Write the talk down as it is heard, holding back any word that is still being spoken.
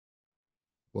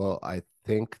Well, I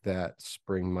think that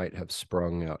spring might have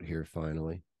sprung out here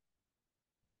finally.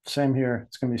 Same here.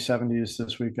 It's gonna be 70s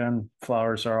this weekend.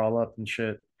 Flowers are all up and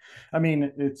shit. I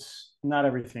mean, it's not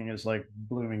everything is like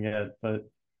blooming yet, but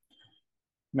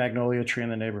magnolia tree in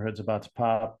the neighborhood's about to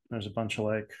pop. There's a bunch of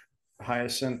like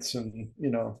hyacinths and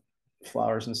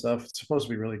flowers and stuff. It's supposed to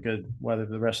be really good weather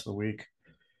the rest of the week,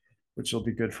 which will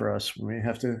be good for us when we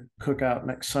have to cook out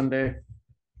next Sunday.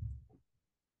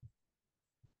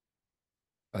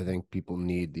 I think people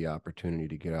need the opportunity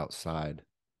to get outside.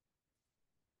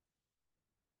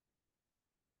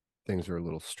 Things are a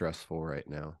little stressful right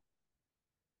now.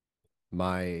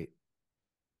 My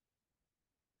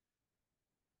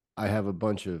I have a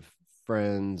bunch of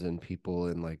friends and people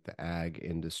in like the ag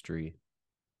industry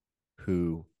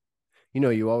who,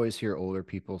 you always hear older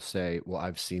people say, "Well,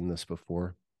 I've seen this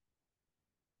before."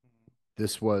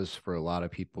 This was for a lot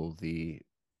of people the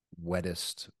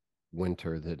wettest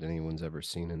winter that anyone's ever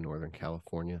seen in Northern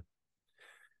California.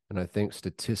 And I think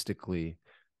statistically,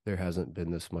 there hasn't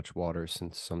been this much water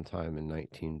since sometime in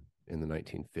the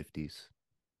 1950s.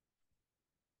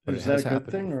 But it Is that has a good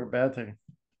happened thing or a before. bad thing?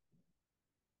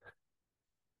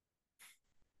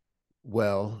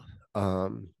 Well,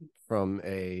 from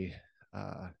a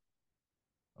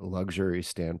luxury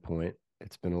standpoint,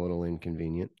 it's been a little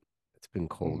inconvenient. It's been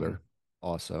Mm-hmm. colder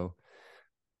also,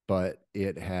 but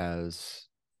it has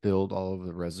filled all of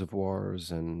the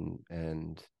reservoirs and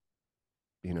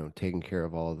taken care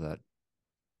of all of that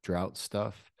drought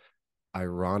stuff.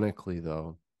 Ironically,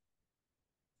 though,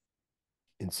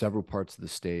 in several parts of the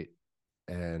state,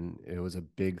 and it was a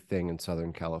big thing in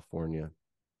Southern California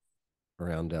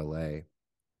around LA,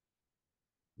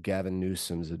 Gavin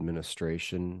Newsom's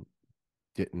administration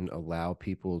didn't allow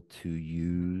people to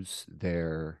use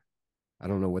their, I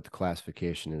don't know what the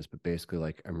classification is, but basically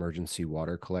like emergency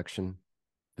water collection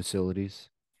facilities.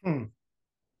 Hmm.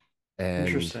 And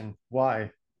Interesting.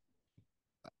 Why?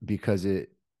 because it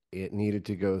needed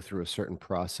to go through a certain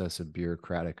process of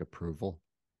bureaucratic approval.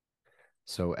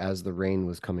 So as the rain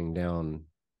was coming down,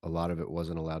 a lot of it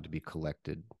wasn't allowed to be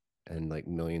collected, and like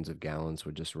millions of gallons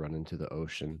would just run into the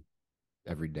ocean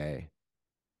every day.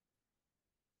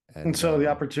 And And so the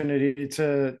opportunity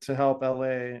to help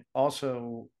LA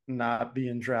also not be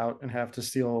in drought and have to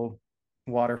steal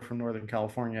water from Northern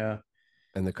California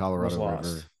the was Colorado lost.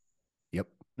 River, yep,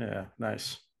 Yeah,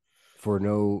 nice. for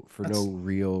no That's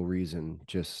real reason,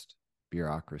 just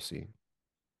bureaucracy.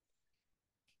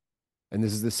 And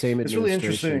this is the same it's really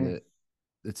administration interesting. that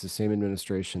it's the same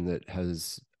administration that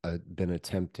has been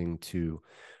attempting to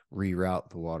reroute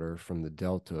the water from the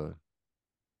Delta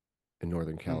in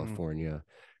Northern Mhm. California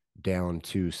down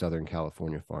to Southern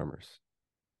California farmers,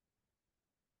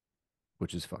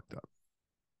 which is fucked up.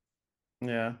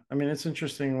 Yeah, I mean it's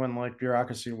interesting when like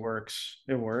bureaucracy works,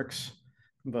 it works,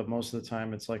 but most of the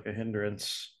time it's like a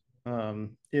hindrance.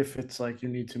 If it's like you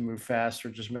need to move fast or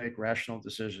just make rational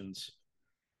decisions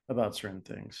about certain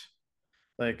things.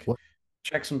 Like What?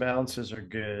 checks and balances are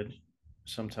good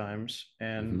sometimes,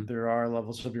 Mm-hmm. and there are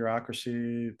levels of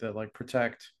bureaucracy that like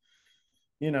protect,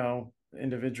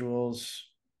 individuals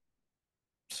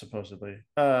supposedly.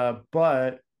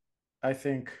 But I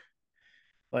think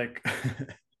like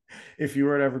if you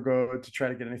were to ever go to try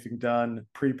to get anything done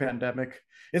pre-pandemic,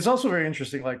 it's also very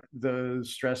interesting like the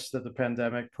stress that the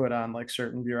pandemic put on like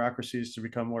certain bureaucracies to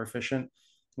become more efficient.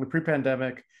 The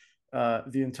pre-pandemic,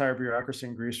 the entire bureaucracy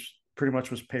in Greece pretty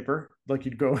much was paper. Like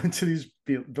you'd go into these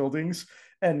buildings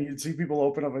and you'd see people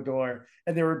open up a door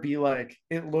and there would be like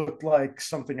it looked like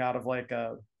something out of like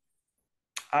a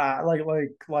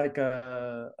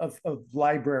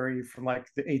library from like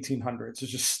the 1800s.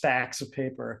 It's just stacks of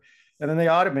paper, and then they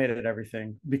automated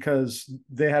everything because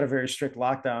they had a very strict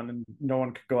lockdown and no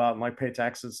one could go out and like pay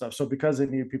taxes and stuff. So because they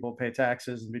needed people to pay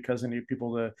taxes and because they needed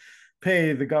people to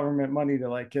pay the government money to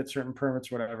like get certain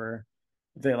permits, whatever,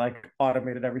 they like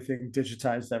automated everything,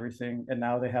 digitized everything, and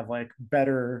now they have like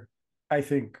better, I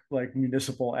think, like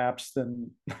municipal apps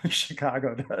than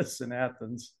Chicago does in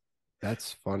Athens.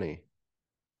 That's funny.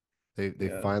 They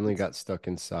Yeah, finally it's got stuck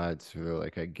inside, so they're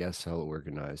like, I guess I'll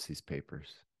organize these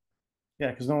papers.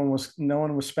 Yeah, because no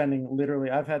one was spending literally.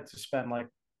 I've had to spend like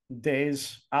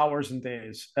days, hours, and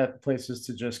days at places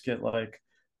to just get like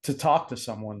to talk to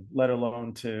someone, let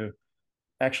alone to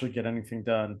actually get anything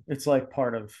done. It's like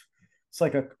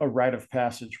a rite of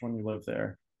passage when you live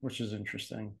there, which is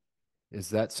interesting. Is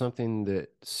that something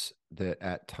that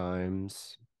at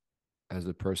times, as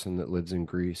a person that lives in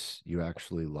Greece, you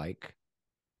actually like?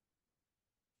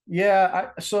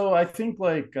 Yeah, so I think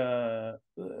like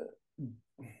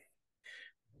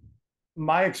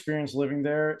my experience living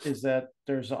there is that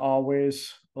there's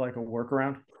always like a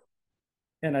workaround.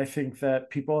 And I think that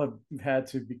people have had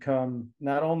to become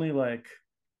not only like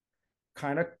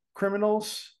kind of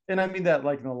criminals, and I mean that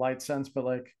like in a light sense, but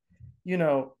like, you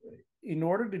know, in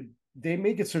order to, they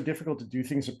make it so difficult to do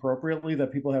things appropriately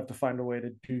that people have to find a way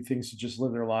to do things to just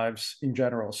live their lives in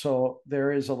general. So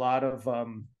there's a lot of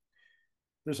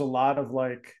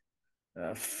like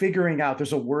figuring out,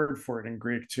 there's a word for it in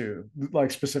Greek too,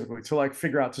 like specifically to like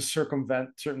figure out to circumvent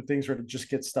certain things or to just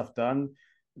get stuff done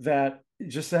that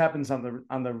just happens on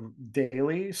the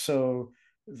daily. So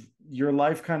your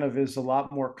life kind of is a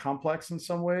lot more complex in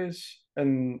some ways,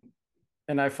 and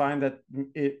I find that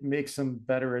it makes them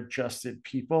better adjusted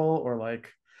people, or like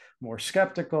more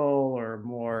skeptical, or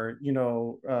more,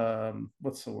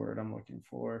 what's the word I'm looking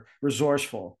for,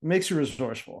 resourceful. It makes you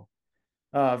resourceful,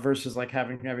 versus like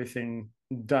having everything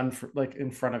done for like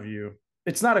in front of you.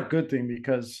 It's not a good thing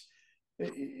because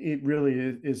it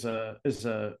really is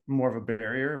a more of a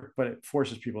barrier, but it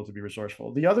forces people to be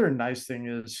resourceful. The other nice thing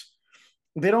is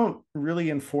they don't really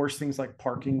enforce things like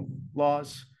parking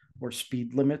laws or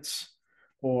speed limits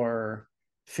or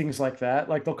things like that.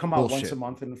 Like they'll come out once a Bullshit.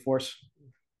 month and enforce.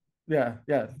 Yeah,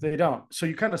 yeah, they don't. So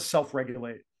you kind of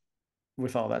self-regulate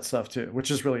with all that stuff too,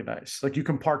 which is really nice. Like you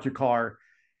can park your car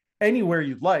anywhere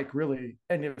you'd like, really.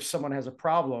 And if someone has a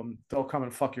problem, they'll come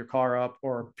and fuck your car up,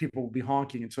 or people will be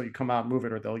honking until you come out and move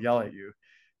it, or they'll yell at you,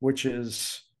 which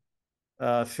is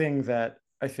a thing that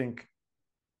I think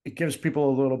it gives people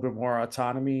a little bit more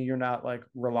autonomy. You're not like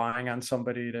relying on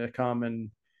somebody to come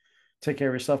and take care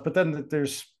of your stuff. But then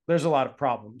there's a lot of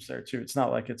problems there too. It's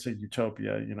not like it's a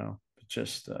utopia, It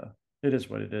just it is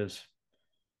what it is.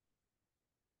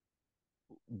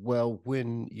 Well,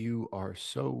 when you are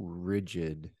so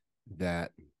rigid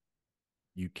that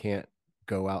you can't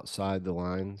go outside the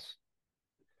lines,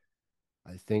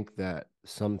 I think that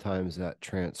sometimes that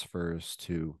transfers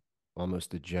to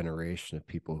almost a generation of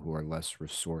people who are less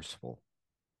resourceful.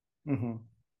 Mm-hmm.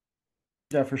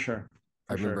 Yeah, for sure,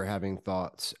 I for remember sure. having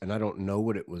thoughts, and I don't know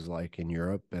what it was like in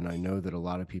Europe, and I know that a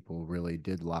lot of people really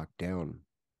did lock down,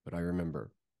 but I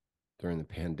remember during the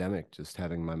pandemic just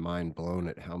having my mind blown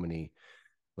at how many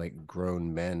like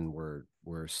grown men were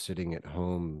sitting at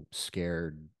home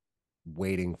scared,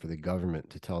 waiting for the government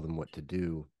to tell them what to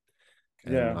do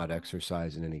and Yeah. not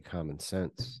exercising any common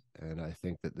sense. And I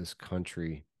think that this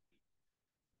country,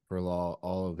 for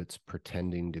all of its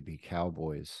pretending to be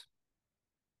cowboys,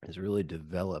 has really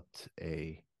developed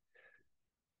a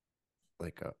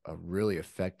really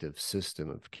effective system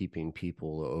of keeping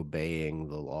people obeying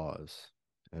the laws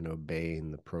and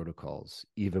obeying the protocols,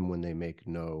 even when they make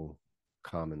no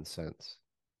common sense.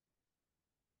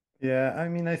 Yeah, I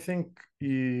mean, I think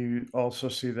you also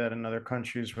see that in other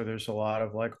countries where there's a lot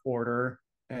of like order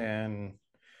and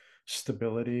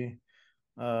stability.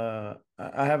 I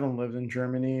haven't lived in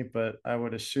Germany, but I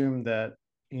would assume that,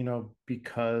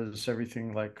 because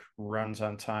everything like runs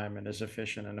on time and is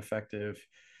efficient and effective,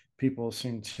 people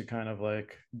seem to kind of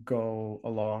like go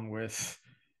along with,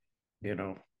 you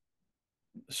know,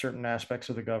 certain aspects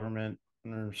of the government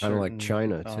or Kind of like certain,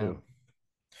 China too.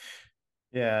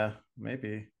 yeah,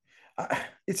 maybe.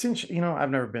 It's in, I've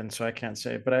never been, so I can't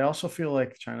say. But I also feel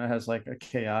like China has like a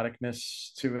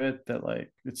chaoticness to it that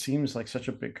like it seems like such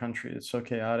a big country. It's so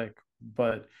chaotic,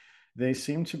 but they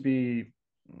seem to be,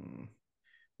 mm,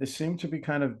 they seem to be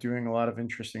kind of doing a lot of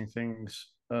interesting things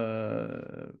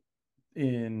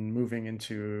in moving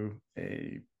into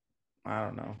a, I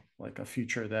don't know, like a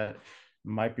future that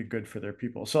might be good for their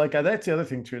people. So like that's the other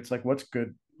thing too. It's like what's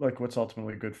good, like what's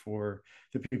ultimately good for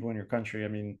the people in your country. I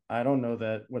mean, I don't know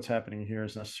that what's happening here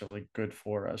is necessarily good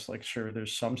for us. Like sure,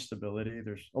 there's some stability.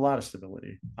 There's a lot of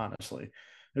stability, honestly.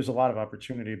 There's a lot of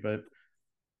opportunity, but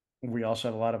we also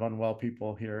have a lot of unwell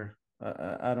people here.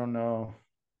 I don't know.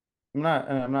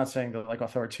 I'm not saying that like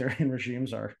authoritarian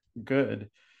regimes are good,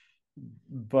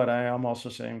 but I am also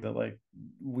saying that like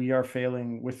we are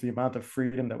failing with the amount of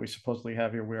freedom that we supposedly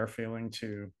have here. We are failing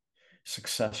to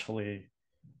successfully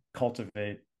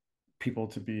cultivate people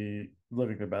to be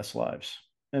living their best lives.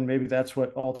 And maybe that's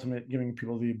what ultimate giving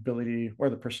people the ability or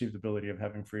the perceived ability of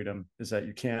having freedom is that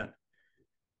you can't,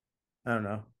 I don't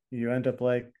know, you end up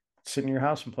like sitting in your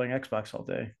house and playing Xbox all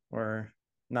day, or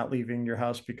not leaving your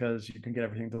house because you can get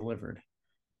everything delivered.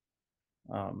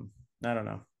 I don't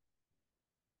know.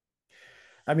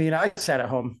 I mean, I sat at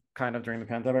home kind of during the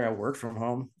pandemic. I worked from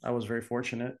home. I was very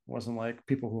fortunate. It wasn't like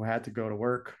people who had to go to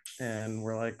work and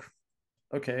were like,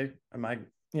 okay, am I,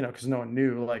 because no one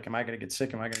knew, like, am I going to get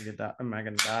sick? Am I going to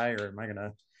die? Or am I going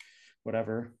to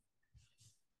whatever?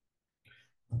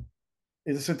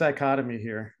 It's a dichotomy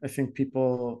here. I think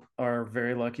people are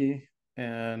very lucky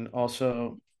and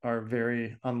also are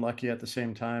very unlucky at the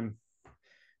same time.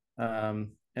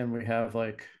 and we have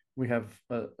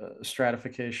a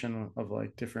stratification of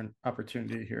like different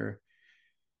opportunity here.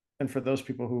 And for those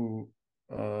people who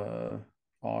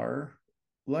are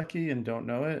lucky and don't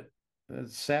know it,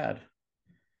 it's sad.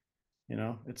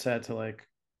 It's sad to like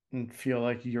feel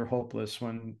like you're hopeless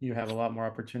when you have a lot more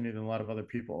opportunity than a lot of other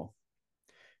people.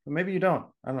 But maybe you don't.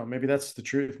 I don't know. Maybe that's the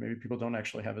truth. Maybe people don't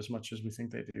actually have as much as we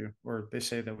think they do, or they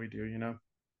say that we do.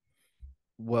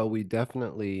 Well, we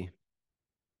definitely,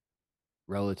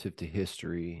 relative to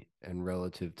history and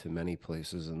relative to many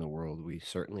places in the world, we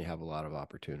certainly have a lot of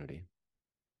opportunity.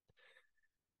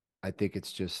 I think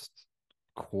it's just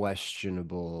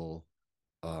questionable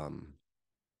um,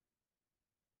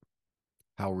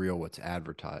 how real what's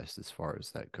advertised as far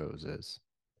as that goes is.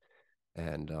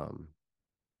 And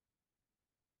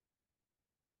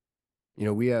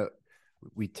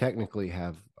we technically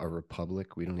have a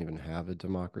republic. We don't even have a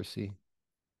democracy,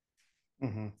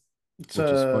 Mm-hmm. It's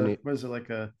which is a funny. what is it like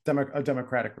a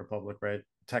democratic republic, right?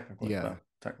 Technically, Yeah. well,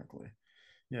 technically,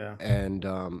 yeah. And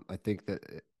I think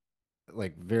that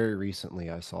like very recently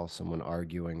I saw someone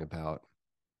arguing about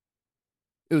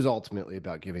it was ultimately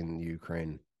about giving the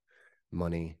Ukraine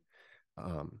money.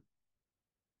 Um,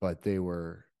 but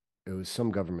it was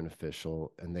some government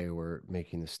official and they were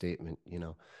making the statement,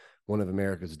 one of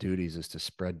America's duties is to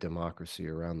spread democracy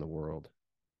around the world.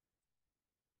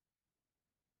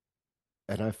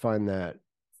 And I find that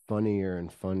funnier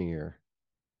and funnier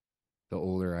the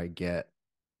older I get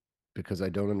because I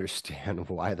don't understand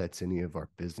why that's any of our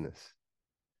business.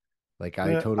 Like I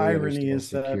The totally irony understand is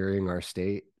that securing our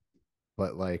state,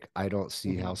 but like I don't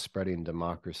see how mhm, spreading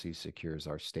democracy secures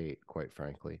our state, quite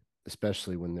frankly,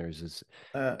 especially when there's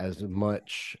uh, as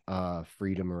much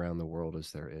freedom around the world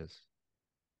as there is.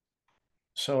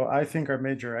 so I think our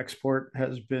major export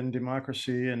has been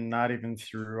democracy, and not even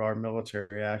through our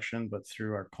military action, but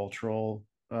through our cultural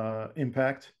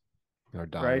impact, Our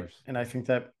right? dollars, And I think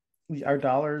that our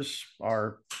dollars,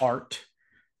 our art,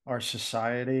 our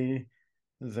society,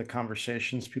 the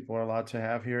conversations people are allowed to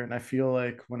have here. And I feel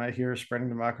like when I hear spreading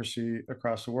democracy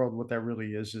across the world, what that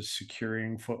really is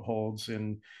securing footholds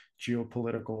in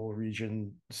geopolitical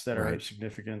regions that are right?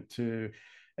 significant to,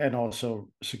 and also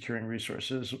securing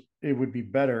resources. It would be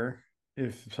better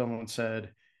if someone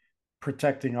said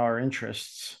protecting our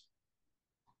interests.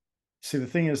 See, the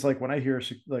thing is, like when I hear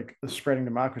like spreading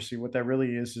democracy, what that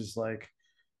really is like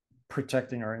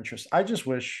protecting our interests. I just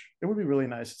wish it would be really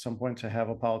nice at some point to have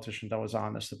a politician that was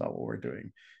honest about what we're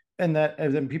doing, and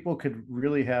then people could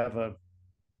really have a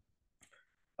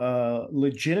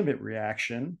legitimate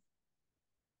reaction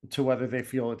to whether they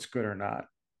feel it's good or not.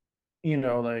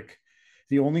 Like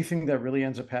the only thing that really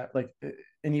ends up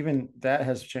and even that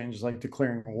has changed. Like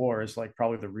declaring war is like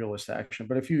probably the realest action.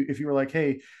 But if you were like,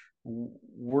 hey,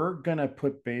 we're gonna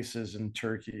put bases in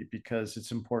Turkey because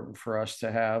it's important for us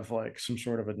to have like some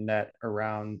sort of a net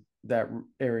around that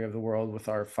area of the world with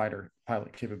our fighter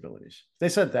pilot capabilities. They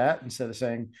said that instead of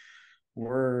saying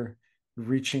we're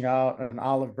reaching out an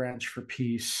olive branch for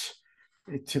peace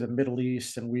to the Middle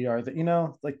East, and we are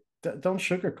like don't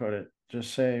sugarcoat it.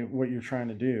 Just say what you're trying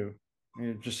to do.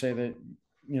 Just say that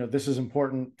this is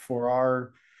important for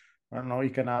our I don't know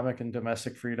economic and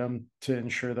domestic freedom to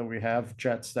ensure that we have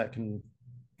jets that can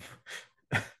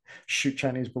shoot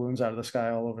Chinese balloons out of the sky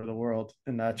all over the world,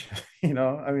 and not just,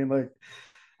 I mean, like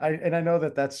I know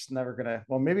that that's never gonna.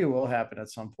 Well, maybe it will happen at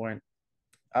some point.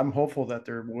 I'm hopeful that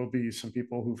there will be some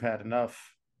people who've had enough,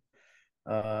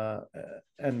 uh,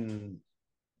 and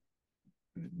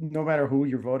no matter who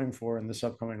you're voting for in this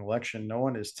upcoming election, no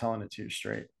one is telling it to you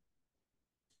straight.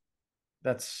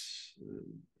 That's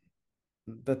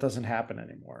that doesn't happen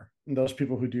anymore. And those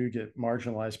people who do get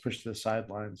marginalized, pushed to the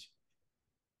sidelines.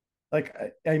 Like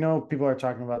I know people are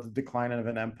talking about the decline of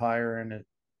an empire, and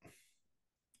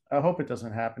I hope it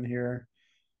doesn't happen here.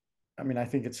 I mean, I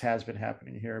think it has been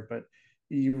happening here, but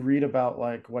you read about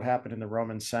like what happened in the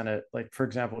Roman Senate. Like, for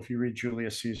example, if you read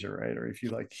Julius Caesar, right, or if you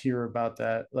like hear about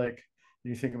that, like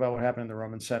you think about what happened in the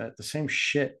Roman Senate, the same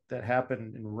shit that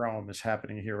happened in Rome is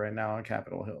happening here right now on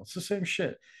Capitol Hill. It's the same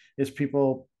shit. It's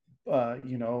people,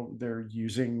 they're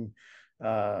using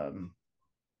um,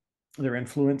 their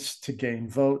influence to gain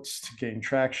votes, to gain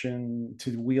traction,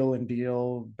 to wheel and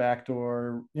deal,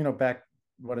 backdoor,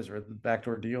 what is it,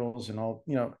 backdoor deals and all,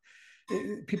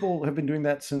 people have been doing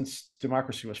that since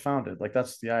democracy was founded. Like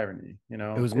that's the irony,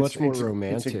 It was It's much more it's a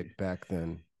romantic back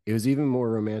then. It was even more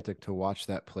romantic to watch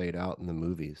that played out in the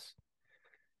movies.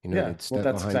 yeah. They'd Well, step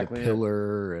that's behind a exactly it.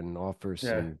 pillar and offer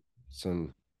Yeah,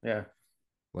 some yeah.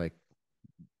 like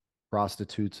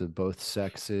prostitutes of both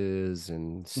sexes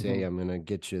and say, Hmm. I'm gonna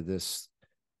get you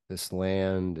this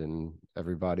land and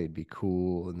everybody'd be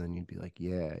cool. And then you'd be like,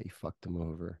 yeah, you fucked them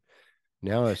over.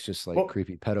 Now it's just like Well,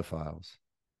 creepy pedophiles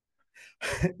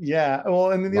yeah.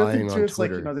 Well, and then the other thing lying too, on it's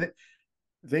like, Twitter.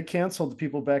 they canceled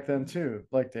people back then too.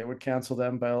 Like they would cancel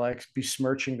them by like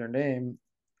besmirching their name.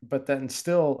 But then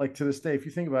still, like to this day, if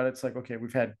you think about it, it's like, okay,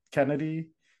 we've had Kennedy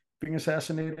being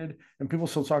assassinated, and people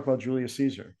still talk about Julius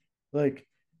Caesar. Like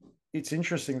it's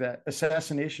interesting that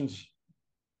assassinations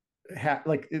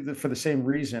like for the same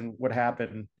reason would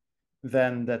happen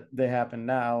then that they happen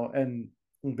now, and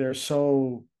they're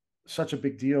such a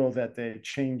big deal that they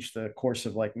change the course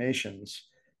of like nations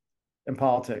and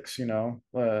politics,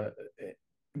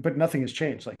 but nothing has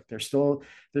changed. Like there's still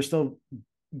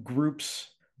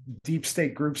groups, deep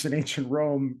state groups in ancient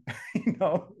Rome, you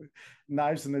know,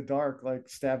 knives in the dark, like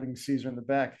stabbing Caesar in the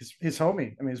back. His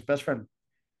homie, I mean, his best friend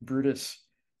Brutus,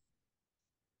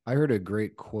 I heard a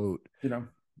great quote you know.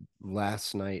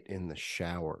 last night in the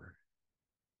shower.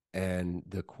 And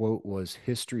the quote was,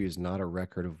 history is not a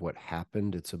record of what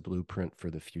happened, it's a blueprint for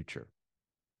the future.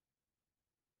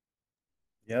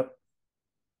 Yep.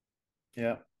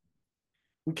 Yeah.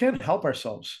 We can't help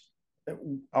ourselves.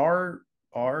 Our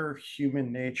our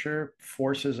human nature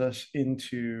forces us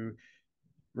into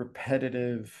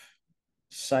repetitive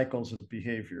cycles of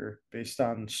behavior based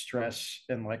on stress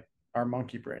and like our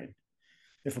monkey brain.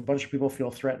 If a bunch of people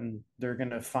feel threatened, they're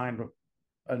going to find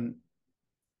an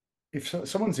if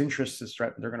someone's interest is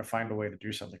threatened, they're going to find a way to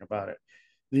do something about it.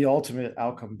 The ultimate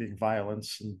outcome being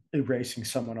violence and erasing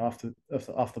someone off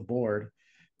the board,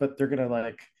 but they're going to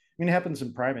like. I mean, it happens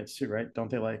in primates too, right? Don't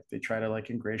they like they try to like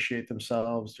ingratiate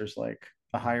themselves? There's like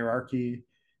a hierarchy.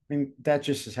 I mean, that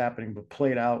just is happening, but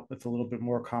played out with a little bit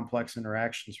more complex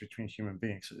interactions between human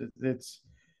beings. It's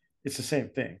the same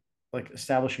thing, like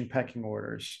establishing pecking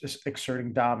orders,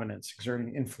 exerting dominance,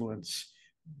 exerting influence,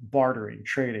 bartering,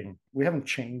 trading. We haven't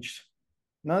changed.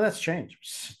 None of that's changed.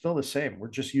 It's still the same. We're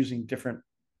just using different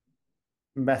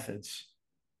methods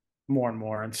more and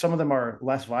more. And some of them are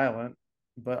less violent,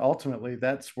 but ultimately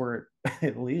that's where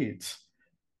it leads,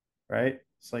 right?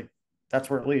 It's like that's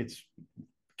where it leads.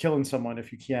 Killing someone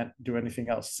if you can't do anything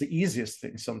else. It's the easiest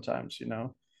thing sometimes, you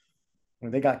know. I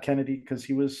mean, they got Kennedy because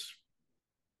he was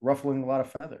ruffling a lot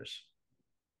of feathers,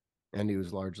 And he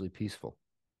was largely peaceful.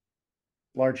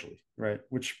 largely, right?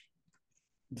 Which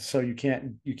so you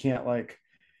can't like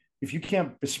if you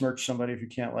can't besmirch somebody, if you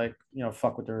can't like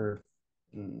fuck with their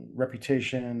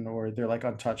reputation or they're like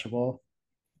untouchable,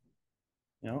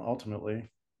 ultimately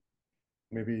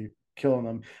maybe killing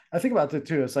them. I think about it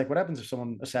too. It's like what happens if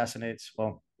someone assassinates,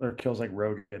 well, or kills like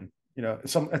Rogan. At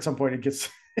some point it gets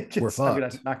it We're gets. I mean, I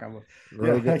fucked. knock on wood. Yeah,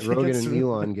 Rogan, like it Rogan gets and to.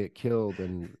 Elon get killed,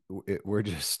 and we're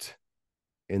just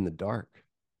in the dark.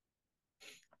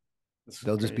 This is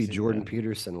There'll just be crazy, Jordan man.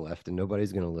 Peterson left, and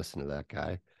nobody's going to listen to that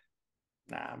guy,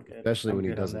 Nah, I'm good. especially I'm when he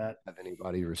good on doesn't that. have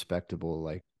anybody respectable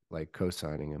like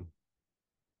co-signing him.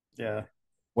 Yeah.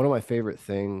 One of my favorite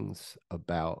things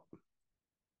about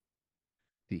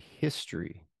the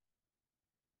history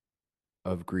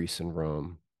of Greece and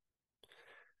Rome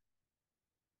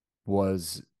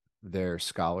was their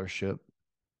scholarship,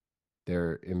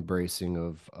 their embracing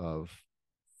of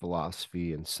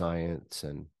philosophy and science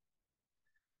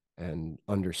and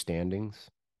understandings,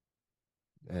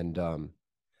 and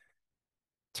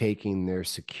taking their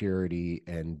security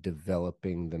and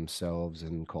developing themselves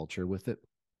and culture with it.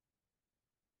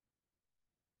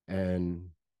 And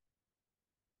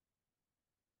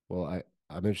well,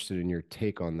 I'm interested in your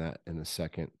take on that in a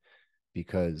second,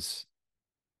 because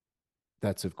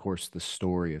that's of course the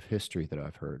story of history that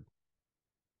I've heard.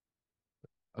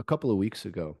 A couple of weeks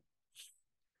ago,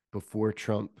 before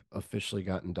Trump officially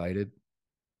got indicted,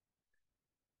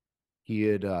 he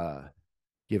had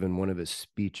given one of his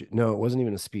speeches. No, it wasn't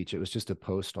even a speech. It was just a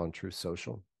post on Truth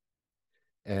Social,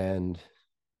 and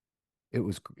it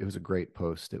was a great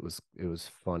post. It was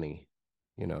funny,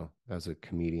 as a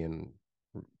comedian,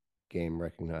 game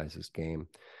recognizes game.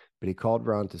 But he called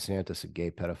Ron DeSantis a gay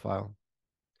pedophile,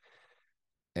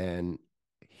 and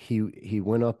he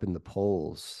went up in the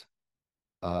polls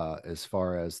as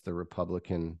far as the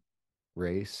Republican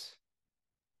race,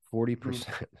 Mhm.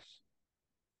 40%.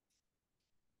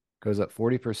 Goes up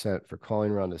 40% for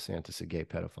calling Ron DeSantis a gay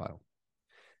pedophile.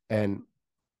 And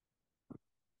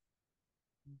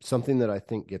something that I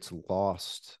think gets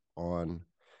lost on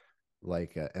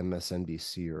like a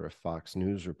MSNBC or a Fox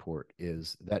News report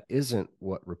is that isn't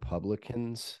what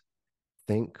Republicans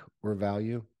think or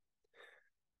value.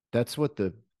 That's what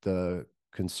the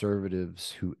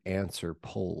conservatives who answer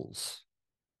polls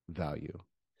value.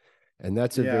 And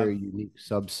that's a Yeah. very unique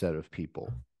subset of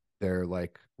people. They're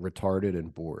like retarded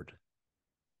and bored.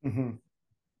 Hmm.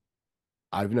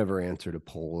 I've never answered a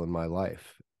poll in my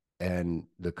life. And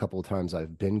the couple of times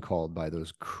I've been called by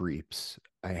those creeps,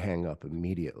 I hang up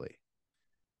immediately.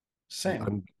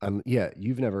 Same. Yeah,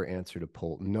 you've never answered a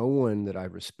poll. No one that I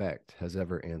respect has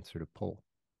ever answered a poll.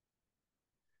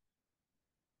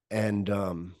 And,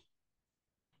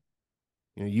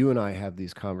 you and I have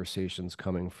these conversations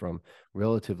coming from,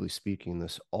 relatively speaking,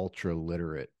 this ultra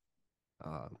literate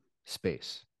uh,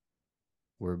 space.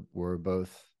 We're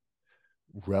both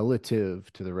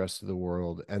relative to the rest of the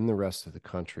world and the rest of the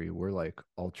country. We're like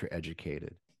ultra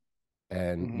educated.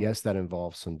 And Mm-hmm. yes, that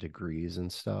involves some degrees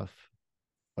and stuff,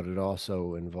 but it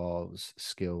also involves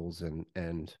skills and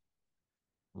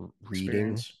reading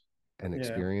Experience. and Yeah.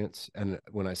 experience. And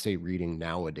when I say reading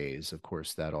nowadays, of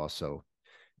course, that also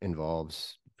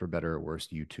involves, for better or worse,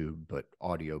 YouTube, but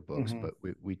audiobooks. Mm-hmm. But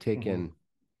we take Mm-hmm. in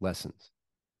lessons.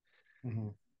 Mm-hmm.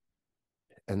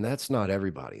 And that's not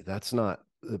everybody. That's not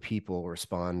the people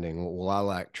responding, well, I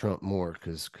like Trump more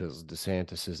because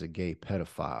DeSantis is a gay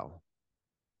pedophile.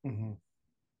 Mm-hmm.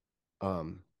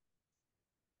 Um,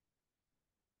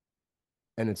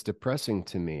 and it's depressing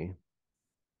to me.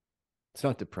 It's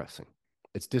not depressing.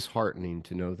 It's disheartening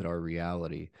to know that our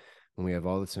reality, when we have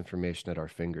all this information at our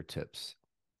fingertips,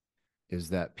 is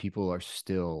that people are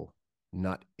still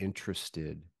not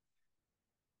interested.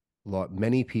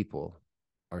 Many people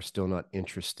are still not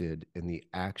interested in the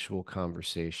actual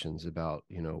conversations about,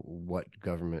 what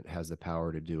government has the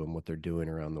power to do and what they're doing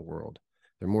around the world.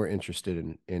 They're more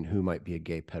interested in who might be a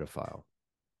gay pedophile.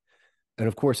 And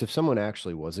of course, if someone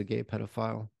actually was a gay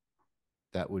pedophile,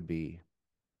 that would be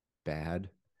bad.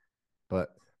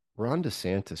 But Ron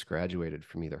DeSantis graduated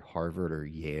from either Harvard or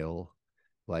Yale.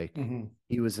 Like, Mm-hmm.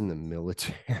 he was in the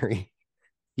military.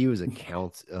 He was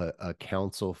a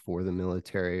counsel for the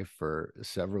military for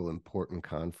several important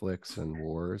conflicts and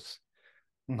wars.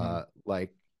 Mm-hmm.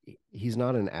 Like, he's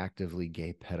not an actively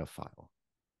gay pedophile.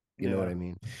 You know what Yeah. I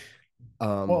mean?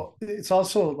 Um, Well, it's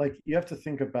also like you have to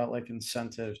think about like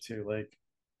incentive too. Like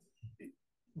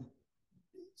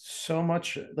so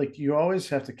much, like you always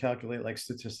have to calculate like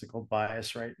statistical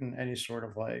bias, right? In any sort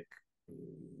of like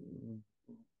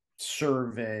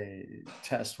survey,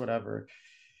 test, whatever.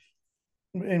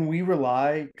 And we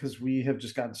rely because we have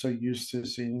just gotten so used to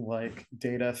seeing like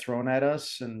data thrown at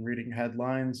us and reading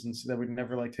headlines, and so that we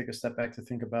never like take a step back to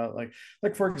think about like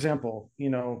for example,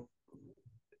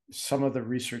 some of the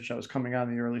research that was coming out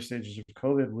in the early stages of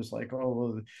COVID was like, oh,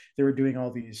 well, they were doing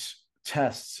all these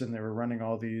tests and they were running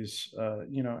all these,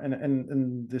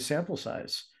 and the sample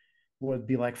size would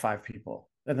be like 5 people,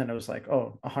 and then it was like,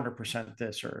 oh, 100%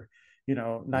 this or yeah,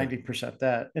 90%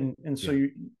 that, and so yeah.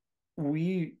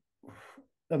 we,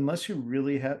 unless you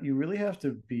really have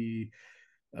to be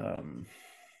um,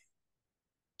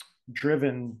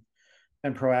 driven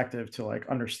and proactive to like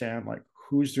understand like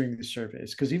who's doing these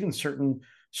surveys, because even certain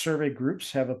survey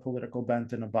groups have a political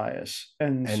bent and a bias,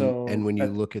 and And so when you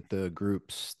look at the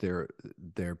groups, their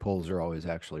polls are always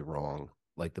actually wrong.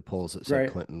 Like the polls that said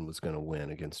right. Clinton was going to win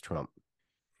against Trump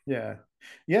Yeah.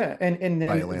 Yeah. And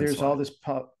by a then there's all landslide.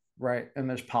 this right. And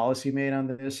there's policy made on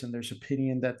this, and there's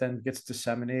opinion that then gets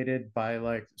disseminated by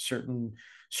like certain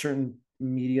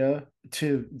media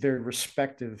to their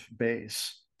respective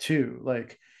base too.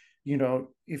 Like,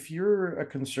 if you're a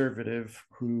conservative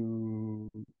who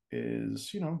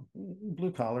is,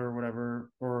 blue collar or whatever,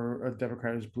 or a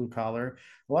Democrat who's blue collar,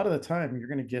 a lot of the time you're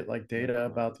going to get like data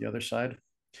about the other side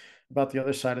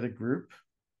of the group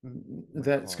My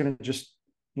that's car. going to just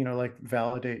like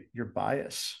validate your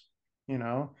bias, you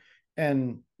know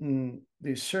and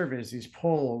these surveys, these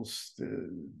polls,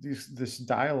 this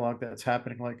dialogue that's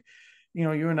happening, like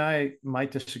you and I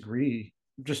might disagree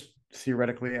just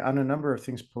theoretically on a number of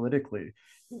things politically,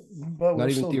 but Not we'll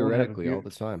even still go and have a theoretically, all beer.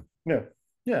 the time. Yeah.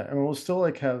 Yeah, and we'll still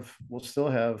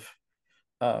have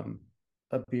um,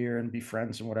 a beer and be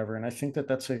friends and whatever. And I think that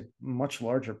that's a much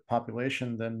larger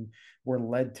population than we're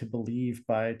led to believe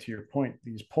by, to your point,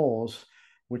 these polls,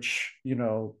 which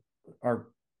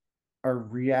are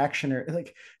reactionary.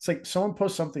 Like it's like someone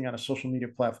posts something on a social media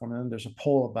platform, and then there's a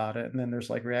poll about it, and then there's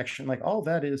like reaction. Like all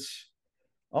that is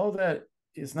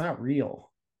not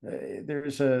real.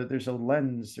 There's a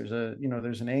lens. There's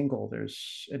an angle.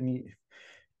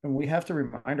 And we have to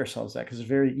remind ourselves that, because it's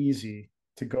very easy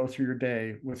to go through your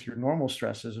day with your normal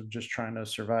stresses of just trying to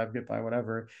survive, get by,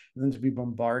 whatever, and then to be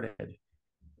bombarded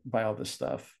by all this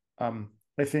stuff.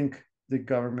 I think the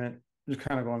government, just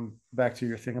kind of going back to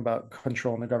your thing about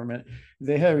controlling the government,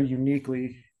 they have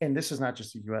uniquely, and this is not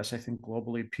just the US, I think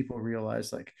globally, people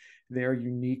realize like they are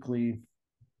uniquely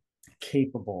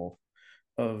capable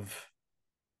of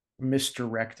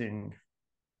misdirecting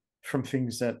from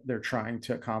things that they're trying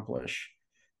to accomplish.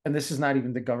 and this is not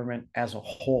even the government as a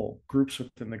whole, groups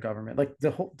within the government, like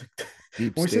the whole,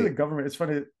 Deep when we say the state. government, it's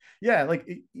funny. Yeah, like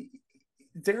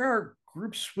there are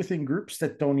groups within groups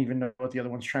that don't even know what the other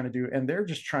one's trying to do, and they're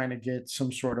just trying to get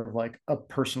some sort of like a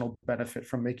personal benefit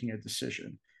from making a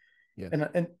decision. Yes.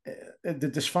 And the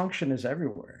dysfunction is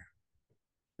everywhere.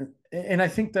 And I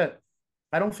think that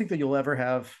I don't think that you'll ever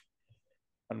have,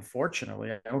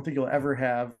 unfortunately, I don't think you'll ever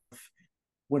have,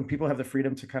 when people have the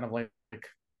freedom to kind of like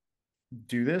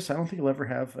do this, I don't think you'll ever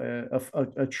have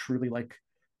a truly like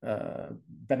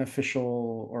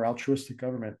beneficial or altruistic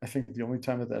government. I think the only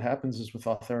time that that happens is with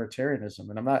authoritarianism,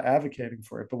 and I'm not advocating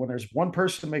for it. But when there's one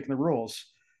person making the rules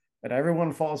and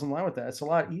everyone falls in line with that, it's a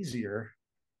lot easier.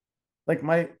 Like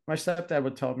my stepdad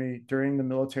would tell me during the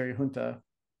military junta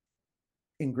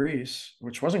in Greece,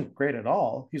 which wasn't great at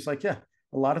all. He's like, yeah,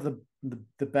 a lot of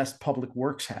the best public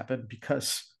works happened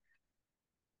because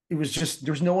it was just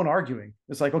there was no one arguing.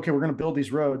 It's like, okay, we're going to build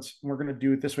these roads and we're going to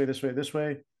do it this way, this way, this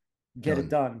way, get it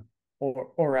Done.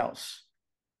 done, or else.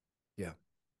 Yeah.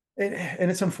 And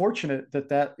it's unfortunate that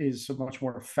that is so much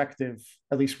more effective,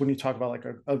 at least when you talk about like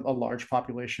a large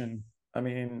population. I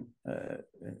mean,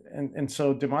 and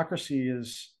so democracy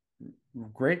is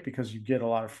great because you get a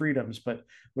lot of freedoms, but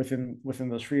within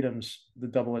those freedoms, the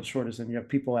double-edged sword is then you have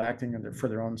people acting for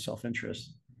their own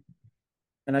self-interest,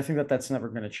 and I think that that's never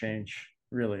going to change,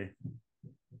 really.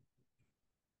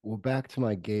 Well, back to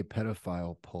my gay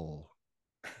pedophile poll.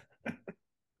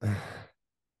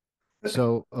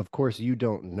 So, of course, you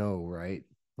don't know, right?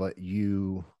 But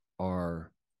you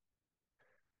are,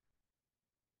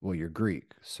 well, you're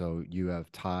Greek, so you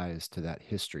have ties to that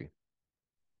history.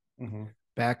 Mm-hmm.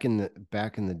 Back in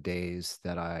the days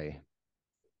that I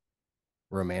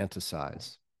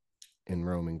romanticize in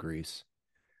Rome and Greece,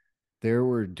 there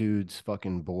were dudes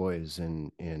fucking boys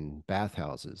in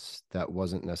bathhouses. That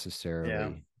wasn't Yeah,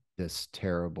 necessarily this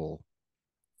terrible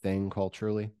thing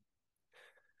culturally.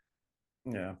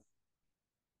 yeah.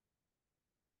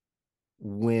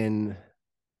 When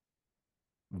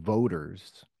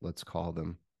voters, let's call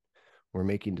them, were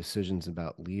making decisions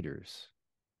about leaders,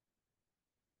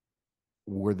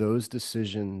 were those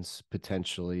decisions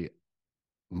potentially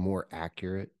more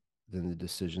accurate than the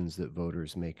decisions that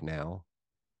voters make now?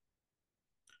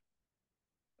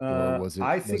 Or was it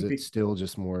I was think it still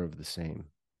just more of the same?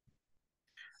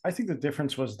 I think the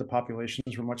difference was the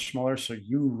populations were much smaller, so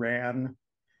you ran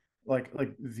like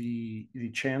the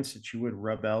chance that you would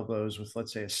rub elbows with,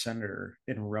 let's say, a senator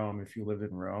in Rome if you lived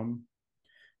in Rome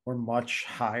were much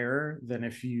higher than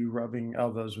if you rubbing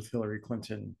elbows with Hillary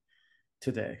Clinton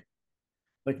today.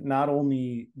 Like not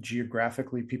only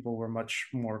geographically, people were much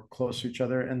more close to each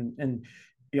other, and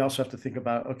you also have to think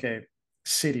about, okay,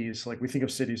 cities, like we think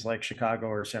of cities like Chicago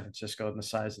or San Francisco and the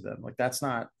size of them. Like that's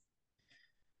not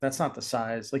the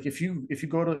size. Like if you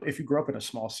grow up in a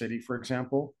small city, for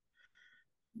example,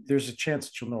 there's a chance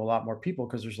that you'll know a lot more people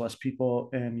because there's less people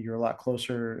and you're a lot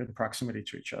closer in proximity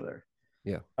to each other.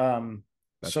 Yeah, Um,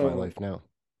 that's my so life now.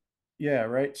 yeah,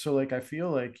 right. So like I feel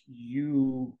like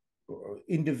you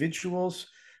individuals,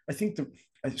 I think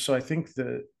I think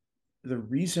the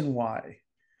reason why,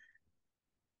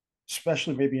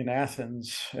 especially maybe in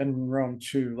Athens and Rome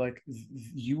too, like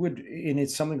you would, and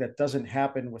it's something that doesn't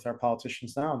happen with our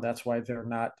politicians now. And that's why they're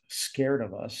not scared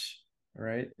of us,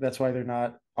 right? That's why they're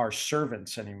not our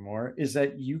servants anymore. Is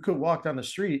that you could walk down the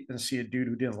street and see a dude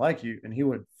who didn't like you and he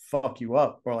would fuck you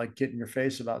up or like get in your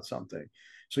face about something.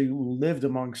 So you lived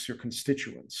amongst your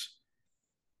constituents.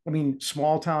 I mean,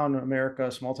 small town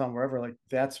America, small town wherever, like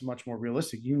that's much more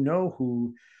realistic. You know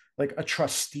who, like a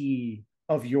trustee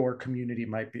of your community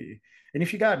might be. And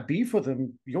if you got beef with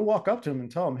them, you'll walk up to them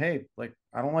and tell them, hey, like,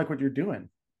 I don't like what you're doing.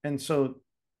 And so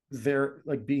they're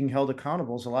like being held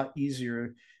accountable is a lot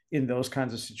easier in those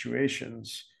kinds of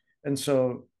situations. And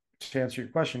so to answer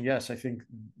your question, yes, I think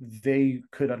they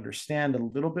could understand a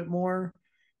little bit more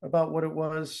about what it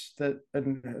was that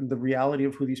and the reality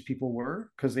of who these people were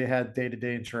because they had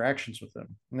day-to-day interactions with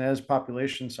them. And as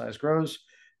population size grows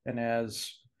and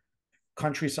as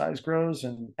country size grows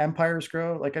and empires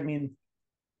grow, like I mean,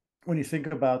 when you think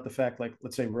about the fact, like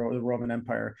let's say the Roman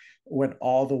Empire went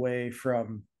all the way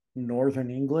from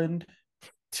northern England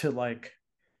to like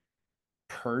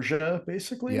Persia, Yeah.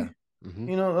 basically, Hmm.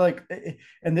 like,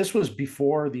 and this was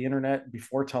before the internet,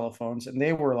 before telephones, and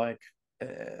they were like,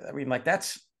 I mean, like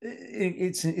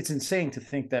it's insane to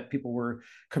think that people were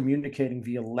communicating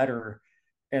via letter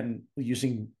and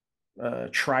using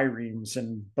triremes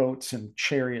and boats and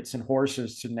chariots and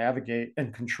horses to navigate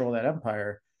and control that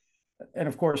empire. And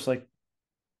of course, like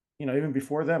even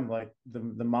before them, like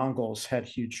the Mongols had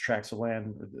huge tracts of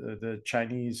land, the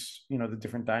Chinese, the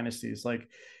different dynasties. Like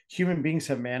human beings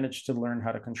have managed to learn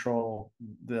how to control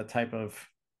the type of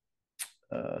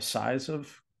size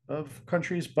of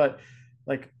countries, but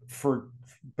like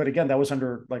but again, that was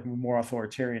under like more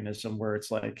authoritarianism, where it's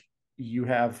like you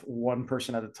have one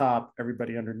person at the top,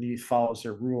 everybody underneath follows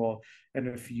their rule, and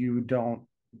if you don't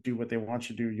do what they want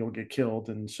you to do, you'll get killed,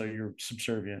 and so you're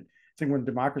subservient. I think when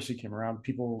democracy came around,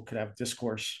 people could have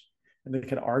discourse and they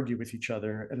could argue with each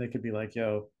other, and they could be like,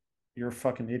 "Yo, you're a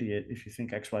fucking idiot if you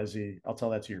think XYZ. I'll tell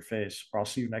that to your face, or I'll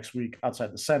see you next week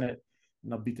outside the Senate,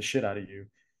 and I'll beat the shit out of you."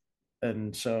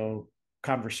 And so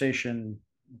conversation,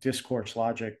 discourse,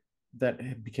 logic,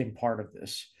 that became part of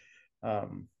this.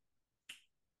 um,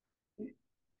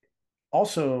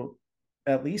 Also,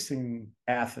 at least in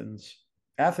Athens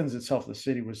itself, the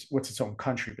city was what's its own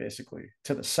country basically.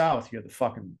 To the south you had the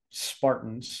fucking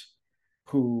Spartans,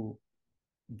 who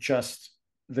just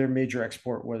their major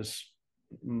export was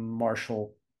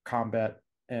martial combat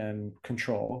and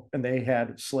control, and they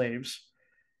had slaves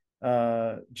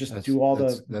just That's do all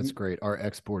that's the that's great. Our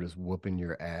export is whooping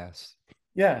your ass.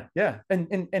 yeah,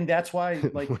 and that's why,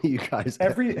 like, What do you guys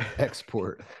every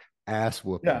export? Ass yeah,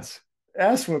 whoopings.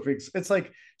 ass whoopings. It's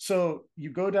like, so you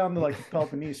go down to like the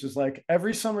Peloponnese, is like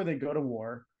every summer they go to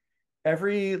war.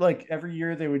 Every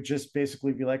year they would just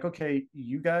basically be like, okay,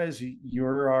 you guys,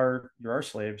 you're our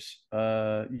slaves.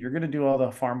 You're gonna do all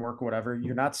the farm work or whatever.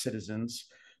 You're not citizens.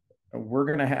 We're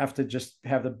gonna have to just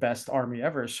have the best army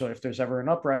ever. So if there's ever an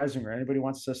uprising or anybody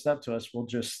wants to step to us, we'll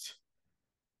just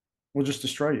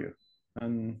destroy you.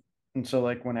 and and so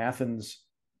like when Athens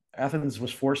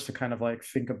was forced to kind of like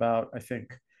think about, I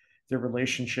think, their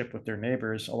relationship with their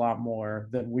neighbors a lot more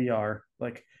than we are.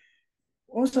 Like,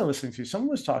 what was I listening to? Someone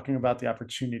was talking about the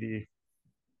opportunity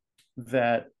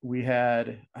that we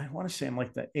had. I want to say in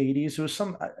like the 80s. It was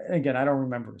some, again, I don't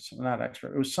remember, so I'm not an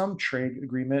expert. It was some trade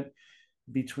agreement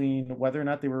between whether or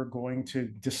not they were going to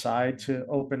decide to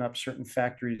open up certain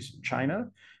factories in China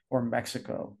or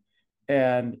Mexico.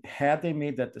 And had they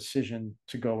made that decision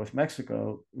to go with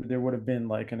Mexico, there would have been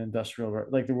like an industrial,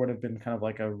 like there would have been kind of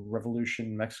like a revolution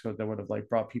in Mexico that would have like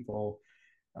brought people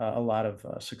a lot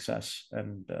of success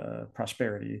and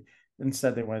prosperity.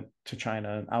 Instead, they went to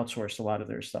China and outsourced a lot of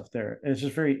their stuff there. And it's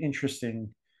just very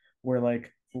interesting where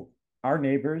like our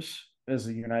neighbors as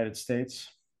the United States,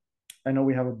 I know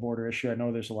we have a border issue. I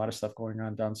know there's a lot of stuff going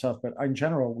on down south, but in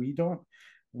general,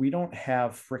 we don't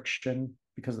have friction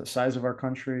because of the size of our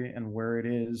country and where it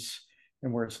is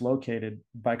and where it's located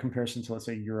by comparison to, let's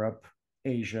say, Europe,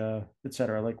 Asia, et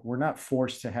cetera. Like, we're not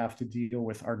forced to have to deal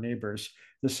with our neighbors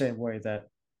the same way that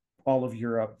all of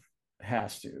Europe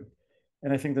has to.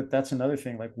 And I think that that's another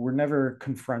thing. Like, we're never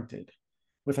confronted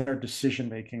with our decision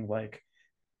making like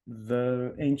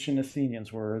the ancient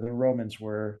Athenians were, the Romans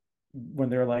were, when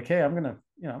they're like, "Hey, I'm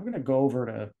gonna go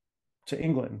over to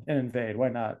England and invade. Why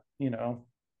not?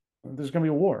 There's gonna be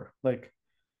a war. Like,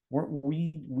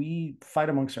 we fight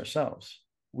amongst ourselves.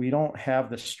 We don't have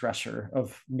the stressor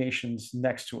of nations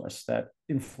next to us that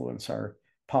influence our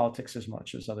politics as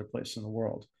much as other places in the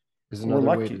world. Is We're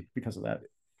another way to lucky because of that."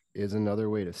 is another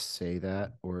way to say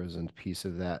that, or is a piece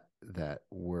of that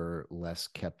we're less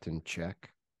kept in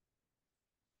check,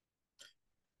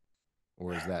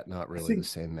 or is that not I really the think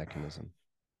same mechanism?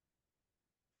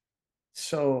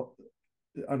 so.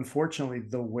 Unfortunately,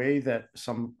 the way that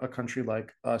a country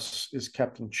like us is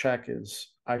kept in check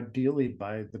is ideally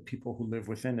by the people who live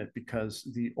within it, because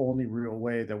the only real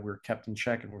way that we're kept in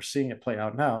check, and we're seeing it play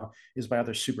out now, is by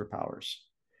other superpowers.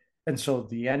 And so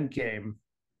the end game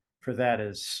for that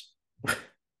is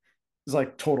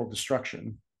like total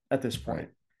destruction at this Right. point.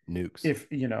 Nukes. If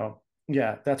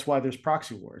yeah, that's why there's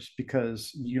proxy wars,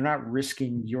 because you're not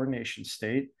risking your nation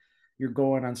state. You're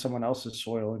going on someone else's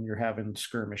soil and you're having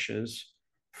skirmishes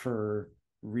for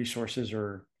resources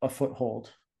or a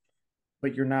foothold,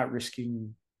 but you're not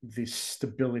risking the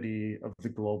stability of the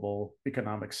global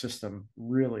economic system,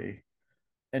 really,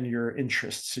 and your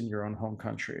interests in your own home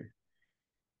country.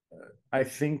 I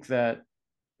think that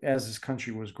as this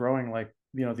country was growing, like,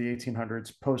 the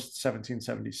 1800s, post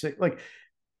 1776, like,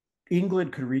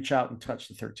 England could reach out and touch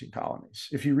the 13 colonies.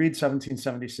 If you read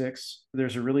 1776,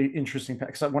 there's a really interesting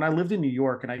fact. So when I lived in New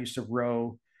York and I used to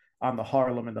row on the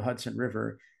Harlem and the Hudson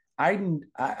River,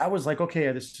 I was like,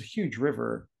 okay, this is a huge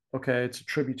river. Okay, it's a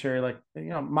tributary, like,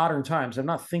 modern times. I'm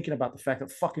not thinking about the fact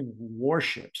that fucking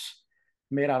warships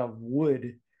made out of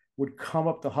wood would come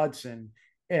up the Hudson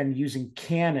and using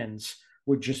cannons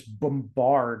would just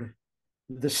bombard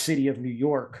the city of New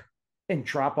York and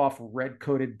drop off red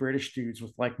coated British dudes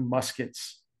with like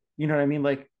muskets. You know what I mean?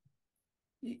 Like,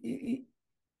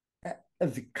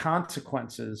 the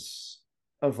consequences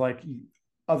of like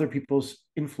other people's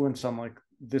influence on like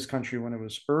this country when it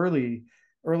was early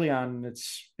on in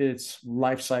its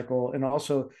life cycle, and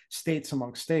also states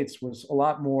amongst states, was a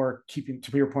lot more keeping,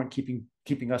 to your point,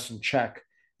 keeping us in check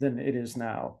than it is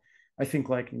now. I think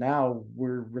like now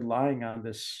we're relying on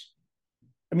this.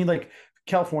 I mean, like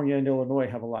California and Illinois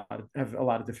have a lot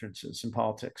of differences in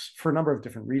politics for a number of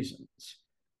different reasons.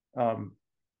 Um,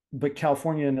 but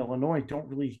California and Illinois don't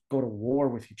really go to war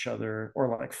with each other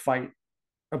or like fight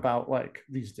about like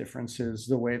these differences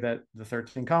the way that the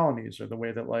 13 colonies, or the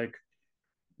way that like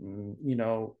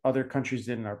other countries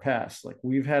did in our past. Like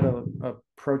we've had a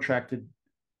protracted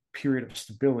period of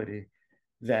stability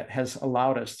that has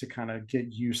allowed us to kind of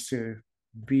get used to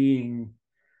being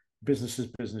business as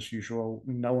business usual.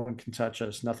 No one can touch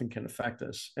us, nothing can affect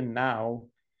us. And now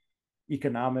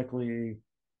economically,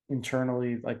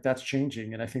 internally, like that's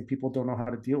changing, and I think people don't know how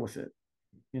to deal with it,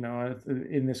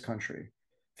 in this country.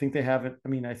 I think they haven't. I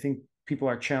mean, I think people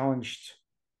are challenged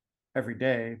every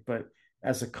day, but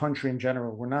as a country in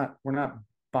general, we're not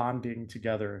bonding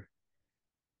together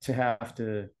to have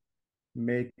to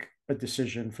make a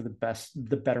decision for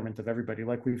the betterment of everybody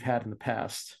like we've had in the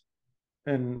past.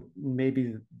 And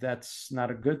maybe that's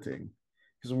not a good thing,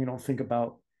 because we don't think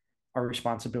about our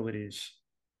responsibilities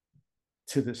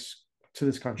to this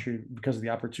country because of the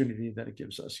opportunity that it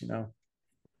gives us.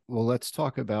 Well, let's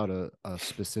talk about a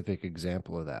specific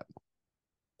example of that.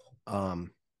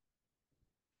 Um,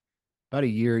 about a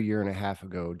year and a half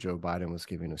ago, Joe Biden was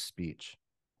giving a speech,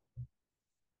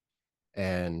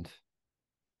 and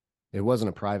it wasn't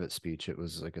a private speech. It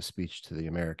was like a speech to the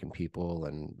American people,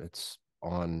 and it's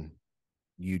on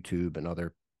YouTube and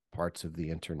other parts of the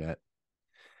internet.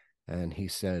 And he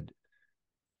said,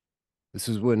 this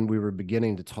is when we were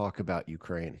beginning to talk about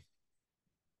Ukraine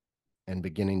and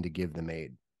beginning to give them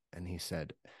aid. And he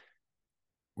said,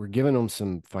 we're giving them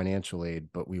some financial aid,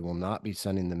 but we will not be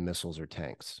sending them missiles or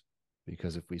tanks,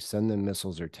 because if we send them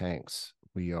missiles or tanks,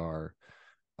 we are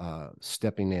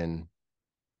stepping in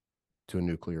to a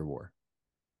nuclear war,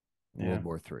 Yeah. World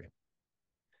War III.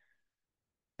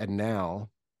 And now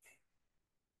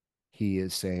he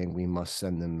is saying we must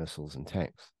send them missiles and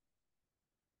tanks.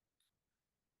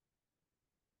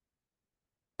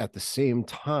 At the same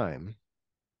time,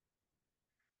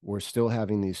 we're still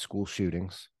having these school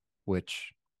shootings,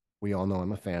 which we all know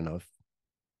I'm a fan of.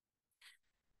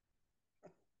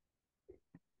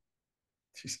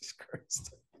 Jesus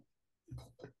Christ.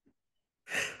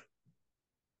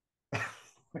 Oh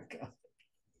my God.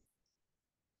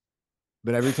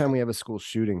 But every time we have a school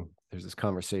shooting, there's this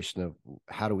conversation of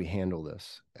how do we handle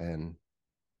this? And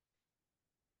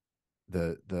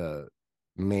the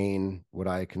main, what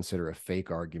I consider a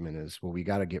fake argument is, well, we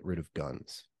got to get rid of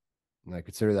guns. And I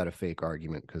consider that a fake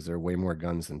argument because there are way more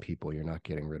guns than people. You're not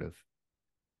getting rid of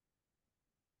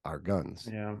our guns.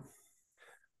 Yeah.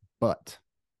 But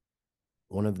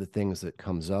one of the things that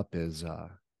comes up is,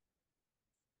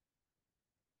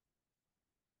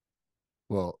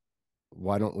 well,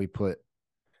 why don't we put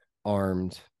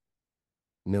armed,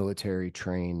 military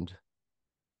trained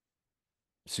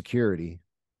security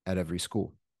at every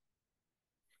school?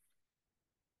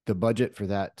 The budget for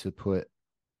that, to put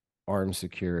armed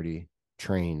security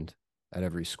trained at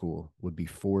every school, would be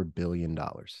 $4 billion.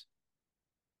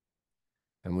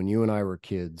 And when you and I were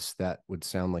kids, that would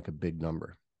sound like a big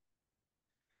number.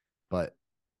 But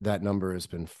that number has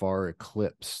been far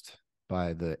eclipsed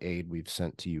by the aid we've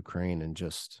sent to Ukraine in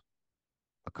just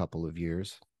a couple of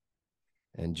years.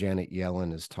 And Janet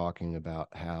Yellen is talking about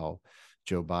how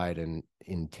Joe Biden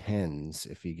intends,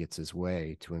 if he gets his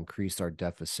way, to increase our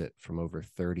deficit from over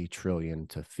 30 trillion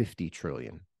to 50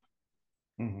 trillion.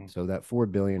 Mm-hmm. So that 4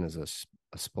 billion is a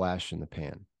splash in the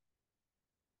pan.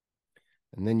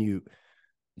 And then you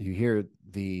hear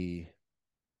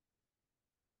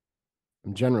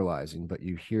I'm generalizing, but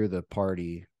you hear the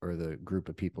party or the group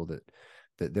of people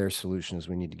that their solution is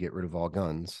we need to get rid of all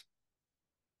guns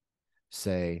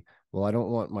say, well, I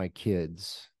don't want my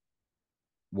kids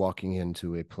walking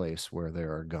into a place where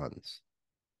there are guns.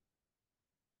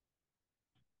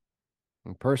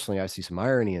 And personally, I see some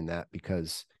irony in that,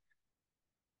 because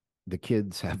the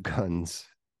kids have guns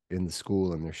in the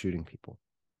school and they're shooting people.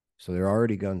 So there are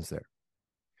already guns there.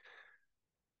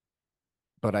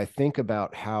 But I think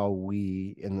about how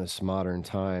we in this modern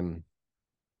time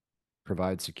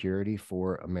provide security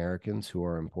for Americans who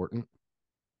are important.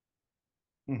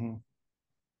 Mm-hmm.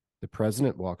 The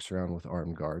president walks around with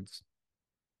armed guards.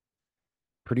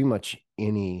 Pretty much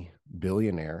any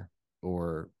billionaire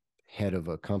or head of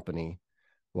a company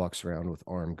walks around with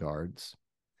armed guards.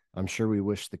 I'm sure we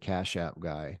wish the Cash App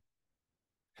guy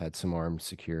had some armed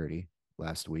security.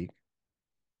 last week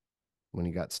when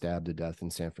he got stabbed to death in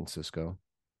San Francisco.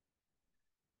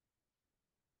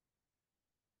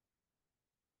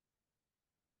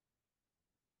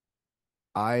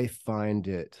 I find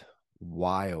it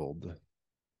wild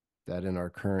that in our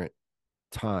current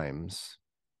times,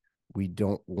 we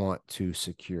don't want to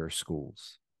secure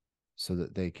schools so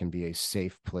that they can be a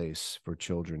safe place for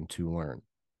children to learn.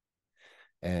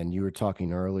 And you were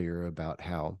talking earlier about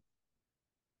how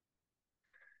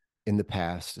in the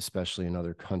past, especially in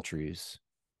other countries,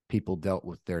 people dealt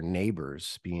with their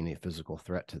neighbors being a physical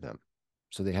threat to them.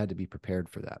 So they had to be prepared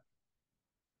for that.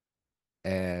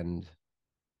 And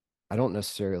I don't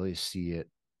necessarily see it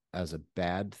as a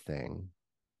bad thing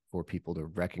for people to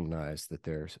recognize that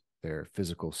their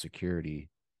physical security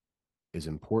is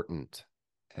important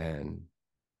and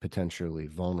potentially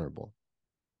vulnerable.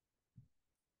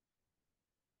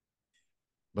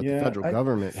 But the Yeah, federal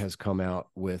government has come out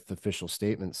with official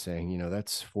statements saying,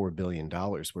 that's $4 billion.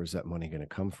 Where's that money going to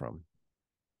come from?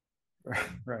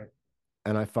 right.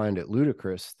 And I find it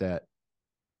ludicrous that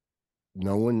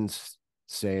no one's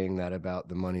saying that about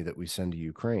the money that we send to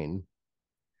Ukraine.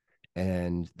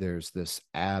 And there's this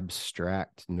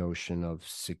abstract notion of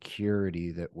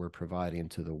security that we're providing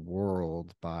to the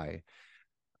world by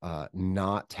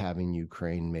not having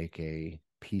Ukraine make a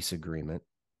peace agreement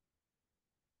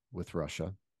with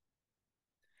Russia.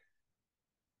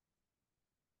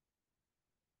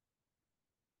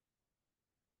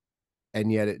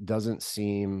 And yet it doesn't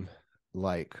seem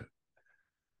like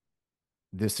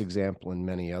this example and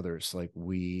many others, like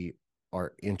we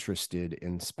are interested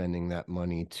in spending that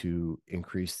money to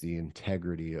increase the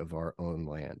integrity of our own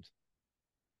land.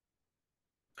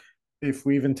 If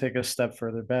we even take a step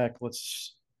further back,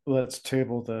 let's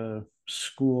table the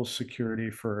school security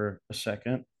for a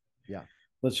second. Yeah.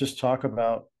 Let's just talk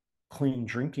about clean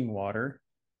drinking water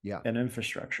Yeah. and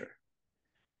infrastructure.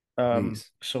 Please.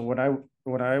 So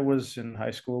when I was in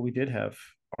high school, we did have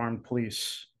armed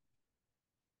police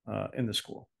in the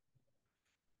school.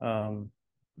 Um,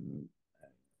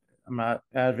 I'm not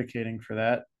advocating for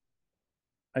that.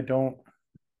 I don't.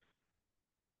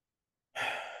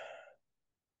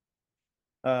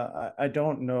 I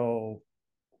don't know,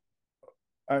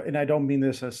 and I don't mean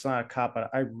this as not a cop, but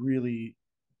I really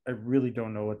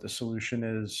don't know what the solution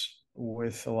is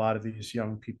with a lot of these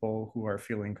young people who are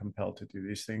feeling compelled to do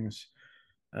these things,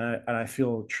 and I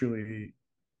feel truly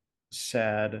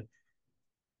sad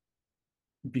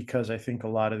because I think a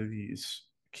lot of these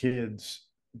kids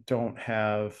don't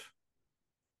have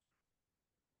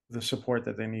the support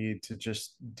that they need to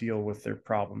just deal with their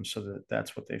problems so that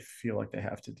that's what they feel like they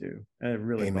have to do, and it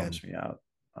really Amen. bums me out.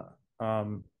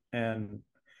 And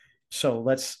so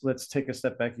let's take a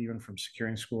step back even from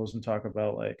securing schools and talk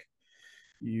about, like,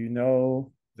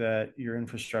 that your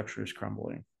infrastructure is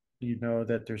crumbling,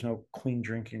 that there's no clean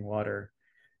drinking water,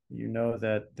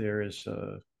 that there is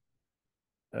a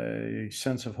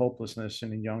sense of hopelessness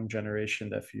in a young generation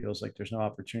that feels like there's no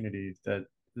opportunity, that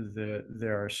they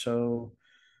are so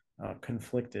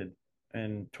conflicted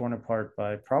and torn apart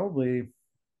by It's probably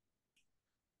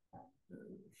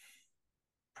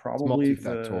the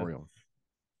multifactorial.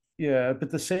 yeah,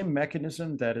 but the same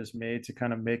mechanism that is made to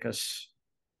kind of make us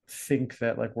think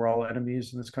that, like, we're all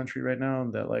enemies in this country right now,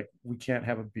 and that, like, we can't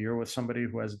have a beer with somebody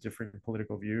who has a different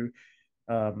political view,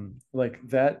 like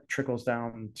that trickles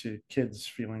down to kids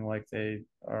feeling like they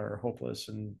are hopeless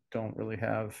and don't really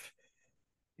have,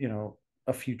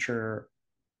 a future,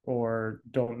 or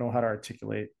don't know how to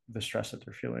articulate the stress that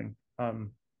they're feeling.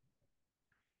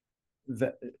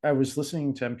 That I was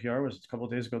listening to NPR, was a couple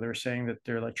of days ago. They were saying that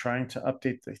they're like trying to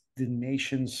update the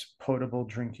nation's potable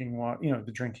drinking water,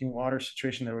 the drinking water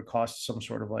situation that would cost some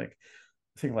sort of, like,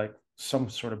 I think, like some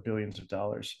sort of billions of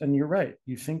dollars. And you're right.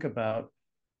 You think about,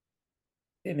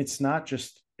 and it's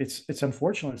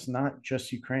unfortunate. It's not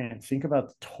just Ukraine. Think about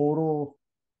the total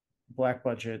black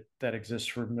budget that exists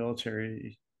for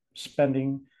military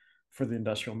spending, for the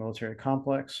industrial military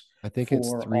complex, I think it's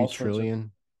for three all sorts of,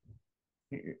 trillion.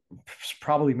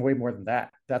 probably way more than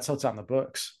that. That's what's on the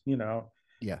books,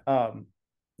 Yeah. um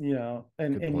Good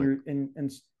and point.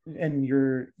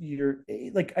 you're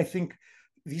like, I think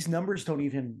these numbers don't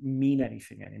even mean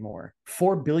anything anymore.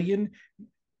 4 billion.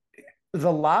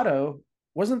 The lotto,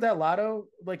 wasn't that lotto,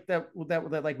 like that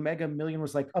like Mega Million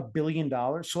was like $1 billion.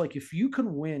 So, like, if you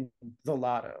can win the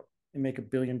lotto and make $1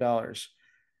 billion,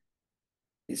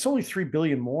 it's only 3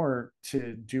 billion more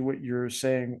to do what you're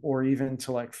saying, or even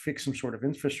to, like, fix some sort of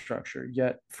infrastructure.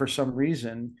 Yet for some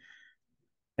reason,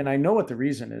 and I know what the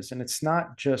reason is, and it's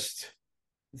not just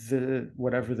the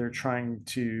whatever they're trying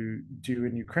to do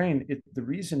in Ukraine. The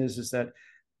reason is that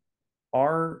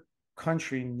our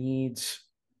country needs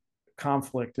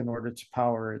conflict in order to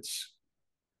power its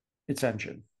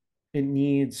engine. It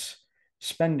needs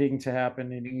spending to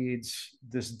happen. It needs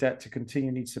this debt to continue.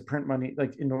 It needs to print money.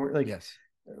 Like Yes.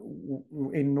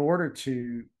 in order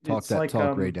to, Talk it's that like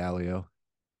talk, Ray Dalio.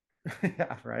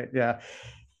 yeah, right, yeah,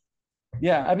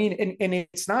 yeah. I mean, and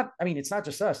it's not. I mean, it's not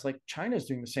just us. Like China is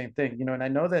doing the same thing, you know. And I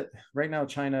know that right now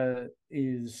China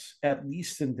is at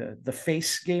least in the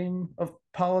face game of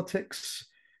politics.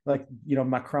 Like, you know,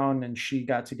 Macron and Xi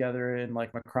got together, and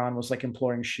like Macron was like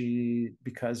imploring Xi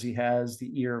because he has the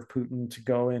ear of Putin to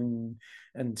go in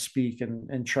and speak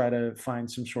and try to find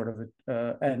some sort of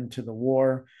end to the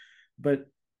war. But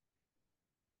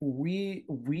we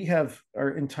have our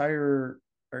entire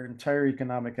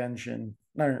economic engine,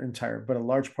 not our entire, but a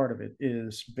large part of it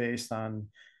is based on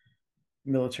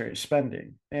military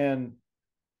spending. And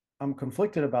I'm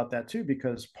conflicted about that too,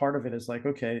 because part of it is like,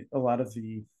 okay, a lot of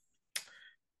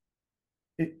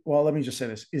well, let me just say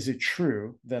this. Is it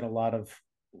true that a lot of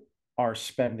our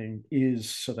spending is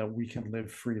so that we can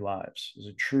live free lives? Is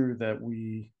it true that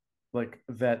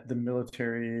that the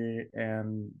military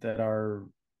and that our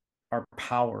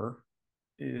power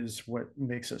is what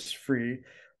makes us free?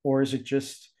 Or is it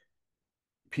just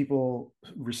people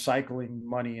recycling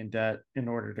money and debt in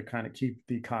order to kind of keep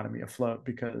the economy afloat?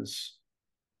 Because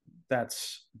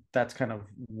that's kind of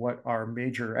what our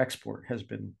major export has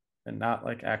been, and not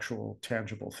like actual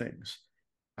tangible things.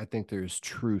 I think there's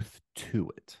truth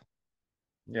to it.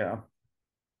 Yeah,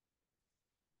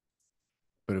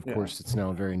 But of yeah. course, it's now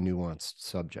a very nuanced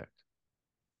subject.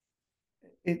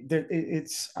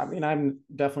 It's, I mean, I'm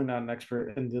definitely not an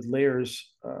expert, and the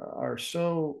layers are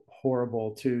so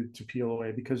horrible to peel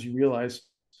away, because you realize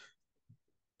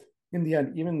in the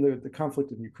end, even the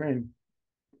conflict in Ukraine,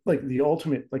 like the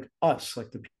ultimate, like us,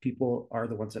 like the people are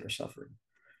the ones that are suffering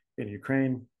in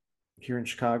Ukraine, here in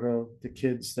Chicago, the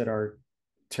kids that are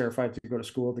terrified to go to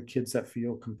school, the kids that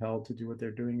feel compelled to do what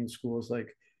they're doing in school, is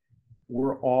like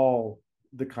we're all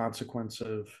the consequence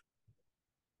of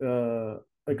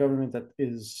a government that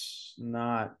is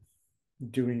not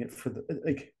doing it for the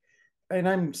like. And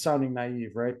I'm sounding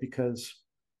naive, right? Because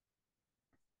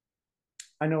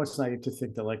I know it's naive to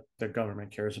think that like the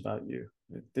government cares about you.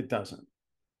 It doesn't.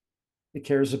 It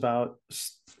cares about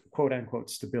quote unquote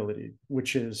stability,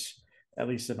 which is, at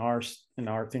least in our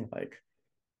thing, like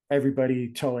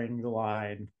everybody towing the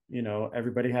line, you know,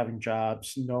 everybody having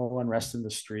jobs, no unrest in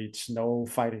the streets, no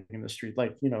fighting in the street,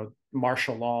 like, you know,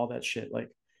 martial law, that shit. Like,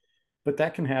 but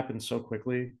that can happen so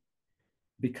quickly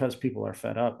because people are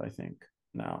fed up, I think,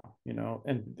 now, you know,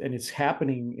 and it's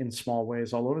happening in small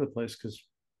ways all over the place. Because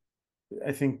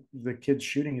I think the kids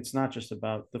shooting, it's not just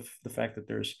about the fact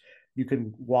that you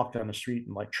can walk down the street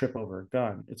and like trip over a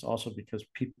gun. It's also because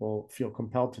people feel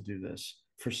compelled to do this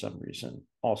for some reason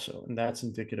also. And that's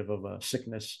indicative of a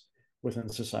sickness within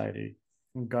society.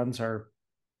 And guns are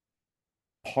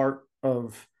part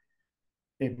of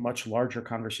a much larger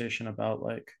conversation about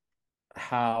like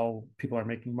how people are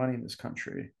making money in this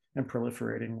country and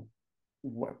proliferating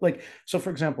like, so for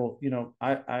example, you know,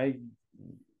 I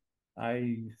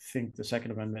think the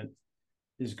Second Amendment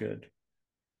is good.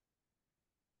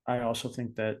 I also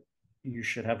think that you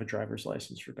should have a driver's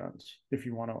license for guns if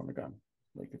you want to own a gun.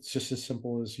 Like, it's just as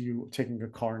simple as you taking a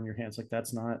car in your hands. Like,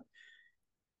 that's not.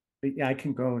 Yeah, I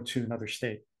can go to another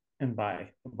state and buy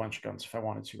a bunch of guns if I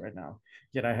wanted to right now.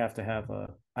 Yet I have to have a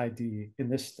ID in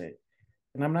this state,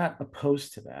 and I'm not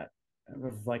opposed to that.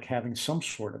 Of like having some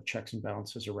sort of checks and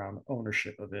balances around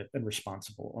ownership of it and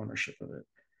responsible ownership of it.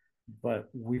 But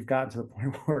we've gotten to the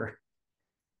point where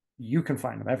you can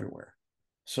find them everywhere.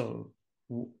 So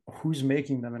who's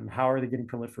making them and how are they getting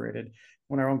proliferated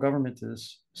when our own government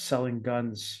is selling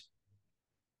guns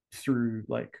through,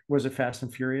 like, was it Fast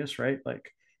and Furious, right? Like,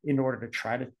 in order to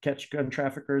try to catch gun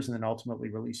traffickers and then ultimately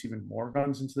release even more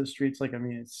guns into the streets. Like, I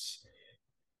mean, it's,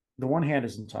 the one hand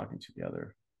isn't talking to the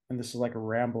other. And this is like a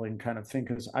rambling kind of thing,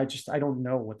 because I don't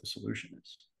know what the solution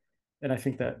is. And I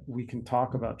think that we can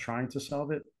talk about trying to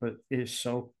solve it, but it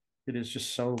is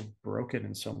just so broken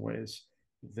in some ways.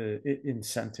 The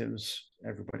incentives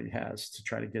everybody has to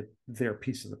try to get their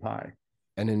piece of the pie.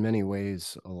 And in many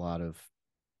ways, a lot of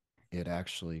it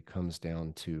actually comes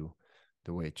down to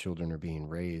the way children are being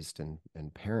raised and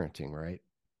parenting, right?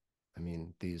 I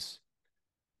mean, these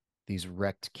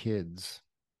wrecked kids,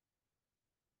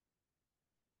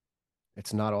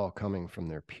 it's not all coming from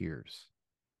their peers.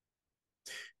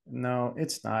 No,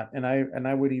 it's not. And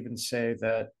I would even say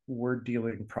that we're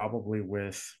dealing probably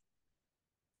with,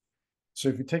 so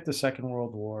if you take the Second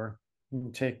World War, you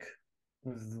take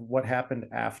what happened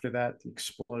after that, the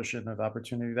explosion of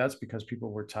opportunity, that's because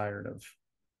people were tired of,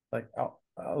 like,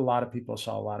 a lot of people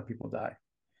saw a lot of people die,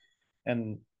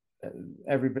 and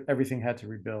everything had to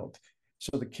rebuild.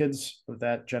 So the kids of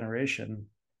that generation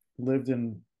lived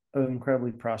in an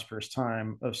incredibly prosperous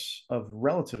time of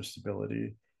relative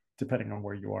stability, depending on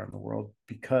where you are in the world,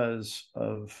 because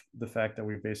of the fact that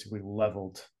we basically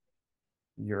leveled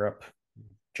Europe,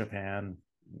 Japan,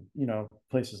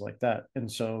 places like that.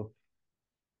 And so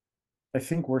I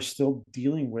think we're still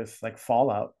dealing with like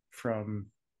fallout from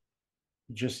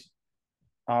just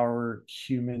our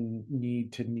human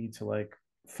need to like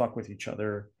fuck with each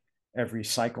other every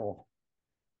cycle.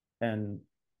 And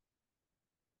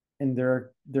and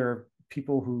there are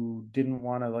people who didn't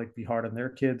want to like be hard on their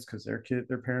kids because their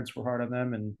parents were hard on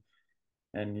them,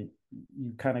 and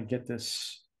you kind of get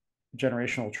this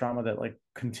generational trauma that like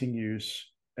continues.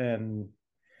 And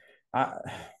I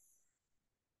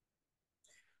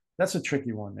that's a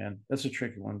tricky one, man. That's a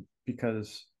tricky one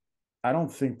because I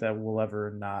don't think that we'll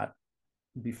ever not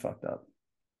be fucked up.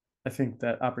 I think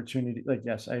that opportunity, like,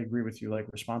 yes, I agree with you. Like,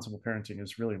 responsible parenting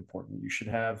is really important. You should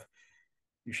have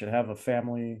a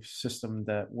family system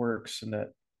that works and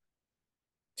that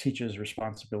teaches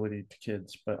responsibility to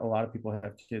kids. But a lot of people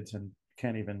have kids and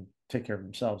can't even take care of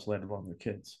themselves, let alone their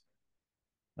kids.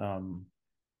 Um,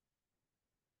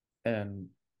 and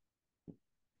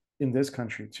in this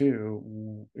country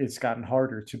too, it's gotten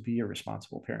harder to be a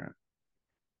responsible parent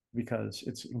because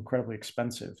it's incredibly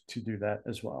expensive to do that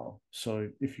as well. So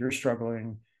if you're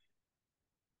struggling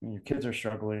and your kids are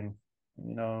struggling,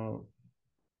 you know,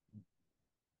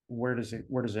 where does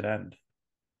it end?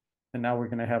 And now we're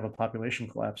going to have a population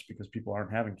collapse because people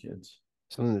aren't having kids.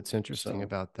 Something that's interesting So,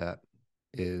 about that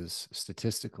is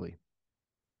statistically,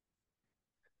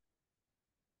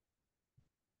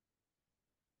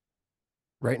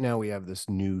 right now we have this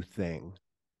new thing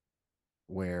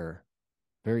where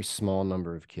very small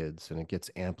number of kids, and it gets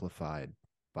amplified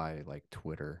by like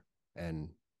Twitter and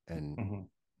and mhm,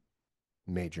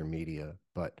 major media,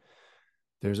 but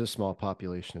there's a small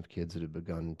population of kids that have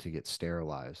begun to get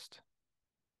sterilized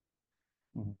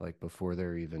mhm. like before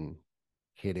they're even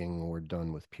hitting or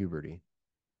done with puberty.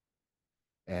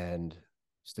 And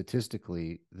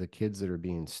statistically, the kids that are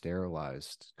being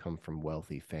sterilized come from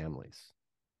wealthy families.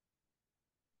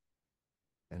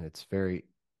 And it's very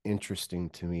interesting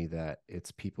to me that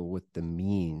it's people with the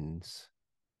means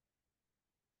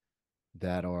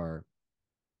that are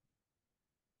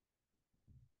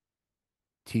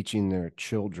teaching their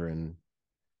children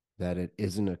that it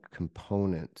isn't a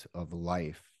component of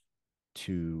life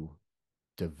to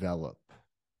develop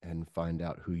and find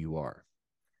out who you are.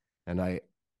 And I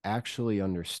actually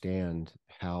understand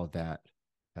how that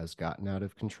has gotten out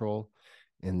of control,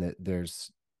 and that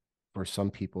for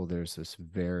some people, there's this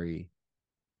very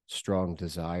strong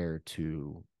desire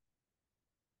to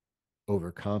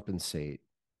overcompensate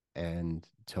and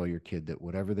tell your kid that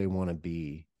whatever they want to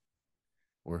be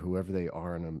or whoever they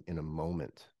are in a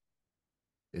moment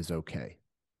is okay.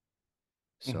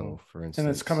 Mm-hmm. So, for And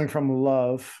it's instance, coming from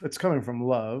love. It's coming from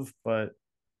love, but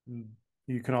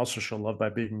you can also show love by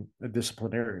being a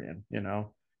disciplinarian, you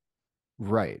know?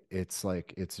 right, it's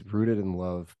like it's rooted in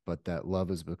love, but that love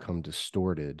has become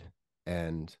distorted.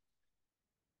 And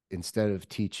instead of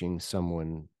teaching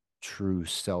someone true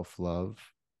self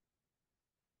love,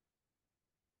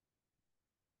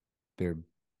 they're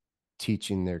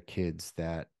teaching their kids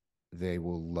that they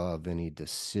will love any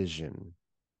decision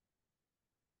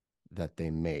that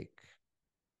they make.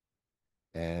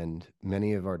 And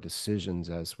many of our decisions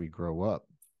as we grow up,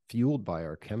 fueled by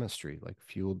our chemistry, like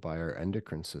fueled by our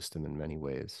endocrine system in many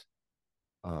ways,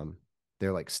 um,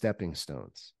 they're like stepping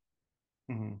stones,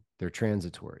 Mm-hmm. they're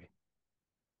transitory.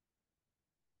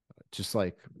 Just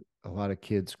like a lot of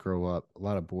kids grow up, a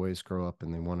lot of boys grow up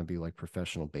and they want to be like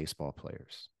professional baseball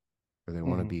players, or they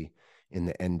want to Mm-hmm. be in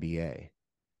the NBA.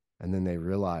 And then they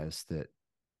realize that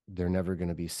they're never going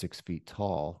to be 6 feet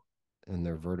tall and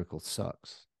their vertical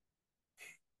sucks.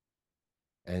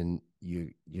 And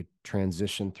you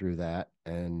transition through that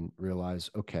and realize,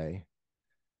 okay,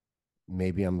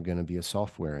 maybe I'm going to be a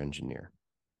software engineer.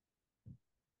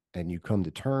 And you come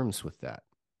to terms with that.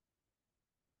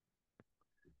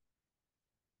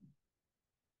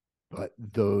 But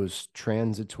those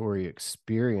transitory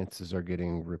experiences are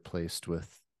getting replaced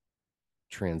with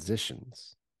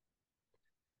transitions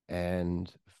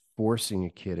and forcing a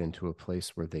kid into a place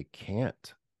where they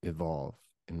can't evolve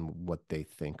in what they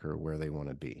think or where they want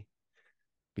to be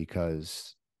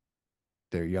because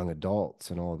they're young adults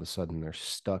and all of a sudden they're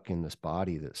stuck in this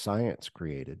body that science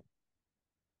created.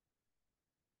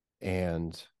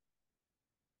 And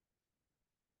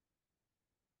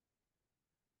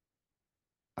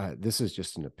this is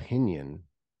just an opinion,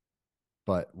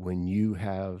 But when you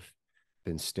have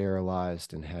been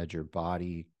sterilized and had your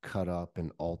body cut up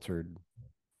and altered,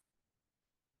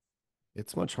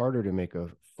 it's much harder to make a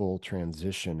full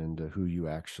transition into who you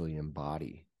actually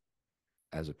embody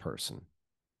as a person,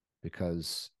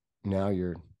 because now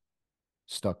you're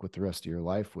stuck with the rest of your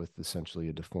life with essentially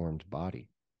a deformed body.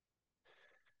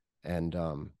 And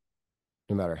no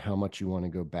matter how much you want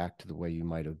to go back to the way you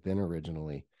might have been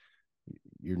originally,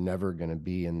 you're never going to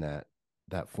be in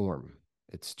that form.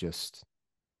 It's just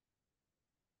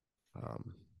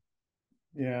um,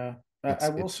 Yeah, I it's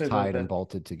will it's say though tied and that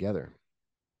bolted together.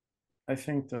 I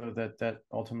think though that that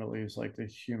ultimately is like the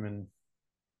human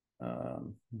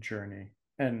journey.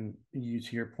 And you,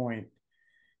 to your point,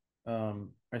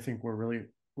 I think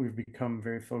we've become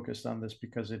very focused on this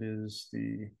because it is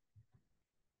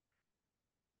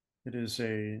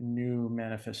a new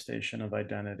manifestation of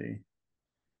identity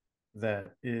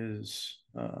that is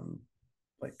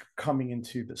like coming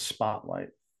into the spotlight.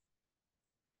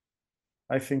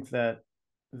 I think that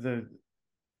the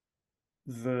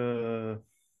the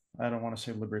I don't want to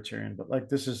say libertarian, but like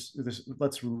this.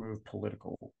 Let's remove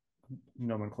political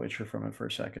nomenclature from it for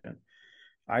a second.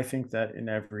 I think that in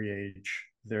every age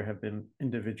there have been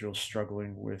individuals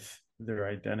struggling with their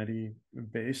identity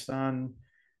based on,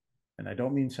 and I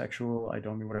don't mean sexual, I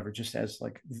don't mean whatever, just as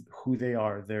like who they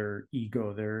are, their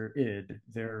ego, their id,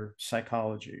 their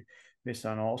psychology, based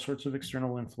on all sorts of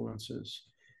external influences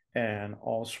and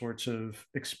all sorts of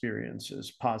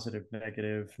experiences, positive,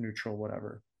 negative, neutral,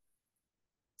 whatever.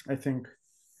 I think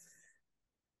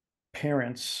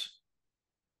parents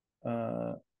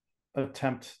uh,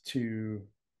 attempt to,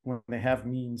 when they have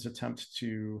means, attempt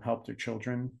to help their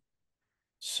children.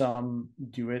 Some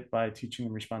do it by teaching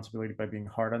them responsibility by being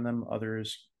hard on them.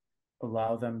 Others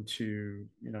allow them to,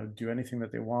 do anything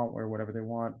that they want, wear whatever they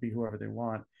want, be whoever they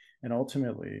want. And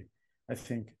ultimately, I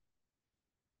think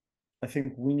I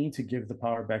think we need to give the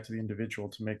power back to the individual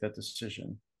to make that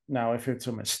decision. Now, if it's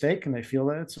a mistake and they feel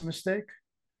that it's a mistake,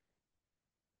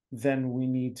 then we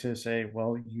need to say,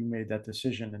 well, you made that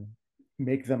decision and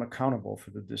make them accountable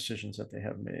for the decisions that they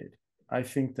have made. I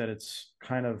think that it's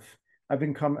kind of I've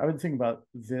been thinking about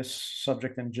this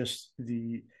subject and just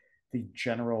the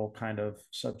general kind of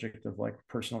subject of like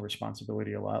personal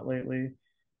responsibility a lot lately.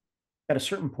 At a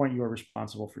certain point, you are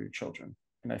responsible for your children.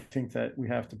 And I think that we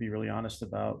have to be really honest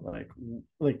about and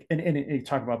you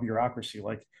talk about bureaucracy,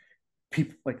 like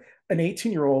people like an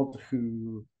 18-year-old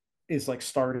who is like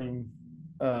starting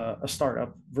a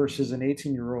startup versus an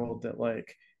 18-year-old that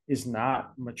like is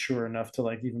not mature enough to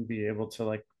like even be able to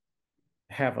like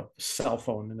have a cell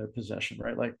phone in their possession,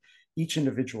 right? Like each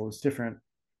individual is different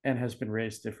and has been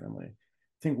raised differently.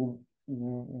 I think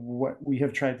what we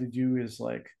have tried to do is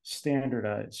like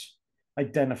standardize,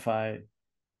 identify,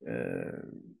 uh,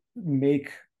 make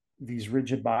these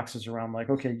rigid boxes around like,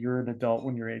 okay, you're an adult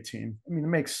when you're 18. I mean, it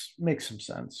makes some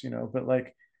sense, but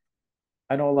like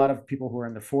I know a lot of people who are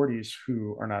in their 40s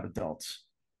who are not adults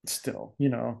still.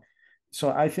 So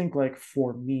I think like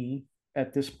for me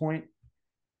at this point,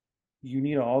 you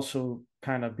need to also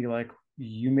kind of be like,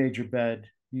 you made your bed,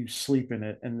 you sleep in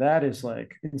it. And that is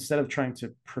like, instead of trying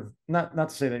to not to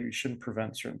say that you shouldn't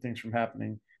prevent certain things from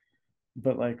happening,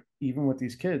 but like even with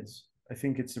these kids, I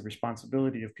think it's the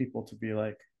responsibility of people to be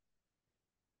like,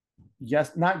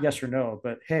 yes, not yes or no,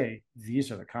 but hey,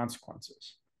 these are the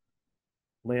consequences.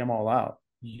 Lay them all out.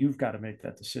 You've got to make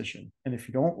that decision. And if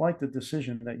you don't like the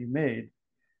decision that you made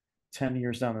 10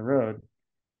 years down the road,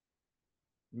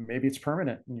 maybe it's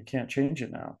permanent and you can't change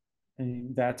it now.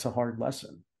 And that's a hard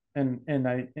lesson. And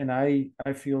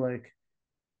I feel like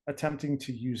attempting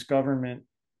to use government,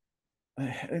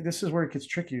 this is where it gets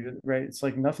tricky, right? It's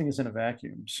like nothing is in a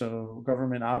vacuum. So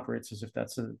government operates as if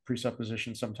that's a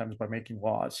presupposition sometimes by making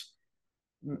laws.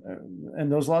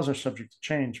 And those laws are subject to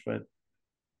change, but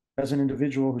as an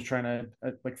individual who's trying to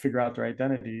like figure out their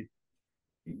identity,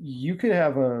 you could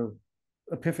have a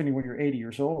epiphany when you're 80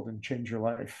 years old and change your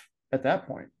life at that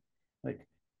point. Like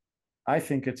I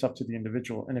think it's up to the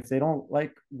individual, and if they don't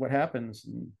like what happens,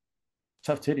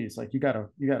 tough titties, like you gotta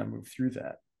move through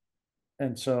that.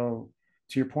 And so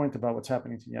to your point about what's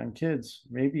happening to young kids,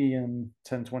 maybe in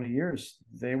 10, 20 years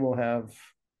they will have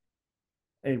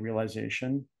a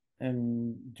realization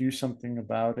and do something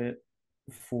about it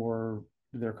for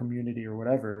their community or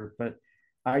whatever. But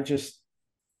I just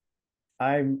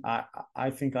I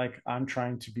think like I'm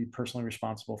trying to be personally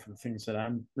responsible for the things that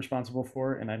I'm responsible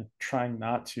for, and I'm trying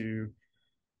not to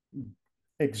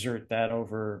exert that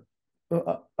over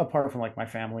apart from like my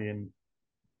family, and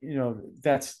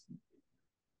that's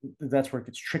where it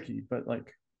gets tricky. But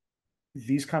like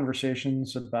these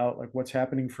conversations about like what's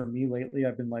happening for me lately,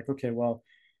 I've been like, okay, well,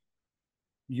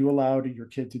 You allowed your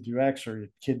kid to do X, or your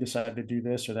kid decided to do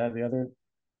this or that or the other.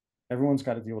 Everyone's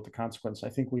got to deal with the consequence. I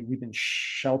think we've been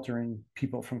sheltering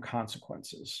people from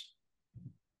consequences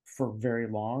for very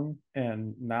long,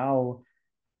 and now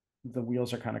the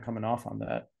wheels are kind of coming off on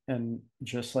that. And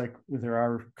just like there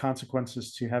are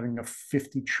consequences to having a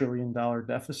 $50 trillion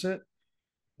deficit,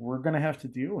 we're going to have to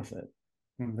deal with it.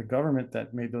 And the government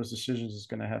that made those decisions is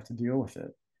going to have to deal with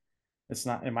it. It's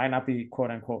not, it might not be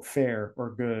quote unquote fair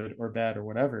or good or bad or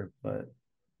whatever, but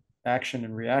action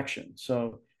and reaction.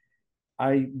 So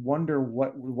I wonder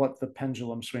what the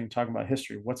pendulum swing, talking about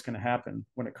history, what's going to happen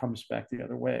when it comes back the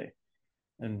other way.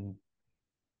 And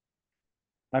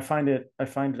I find it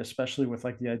especially with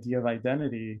like the idea of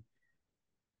identity,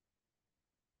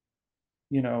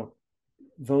 you know,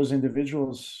 those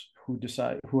individuals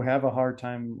who have a hard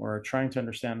time or are trying to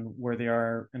understand where they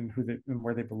are and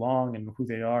where they belong and who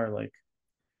they are, like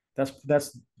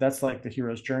that's like the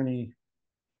hero's journey,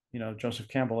 Joseph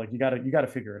Campbell, like you got to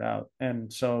figure it out.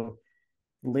 And so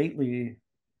lately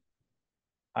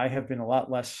I have been a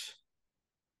lot less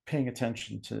paying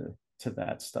attention to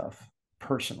that stuff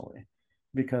personally,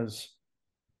 because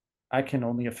I can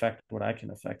only affect what I can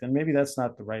affect. And maybe that's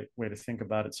not the right way to think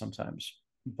about it sometimes,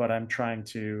 but I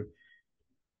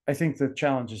think the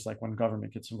challenge is like when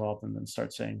government gets involved and then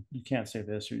starts saying, you can't say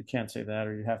this, or you can't say that,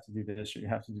 or you have to do this, or you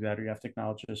have to do that, or you have to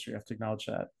acknowledge this, or you have to acknowledge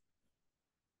that.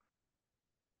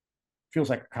 Feels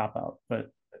like a cop out,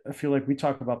 but I feel like we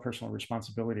talk about personal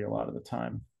responsibility a lot of the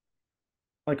time.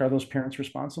 Like, are those parents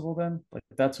responsible then? Like,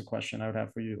 that's a question I would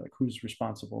have for you. Like, who's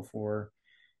responsible for,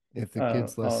 If the uh,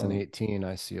 kid's less than um, 18,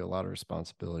 I see a lot of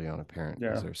responsibility on a parent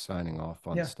because yeah, they're signing off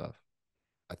on yeah, stuff.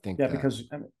 I think yeah, that, because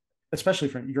I mean, especially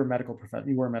for your medical profession,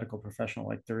 you were a medical professional.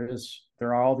 Like there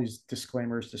are all these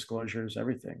disclaimers, disclosures,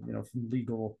 everything,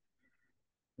 legal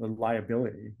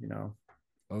liability.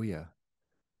 oh yeah,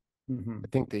 I Mm-hmm.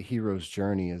 think the hero's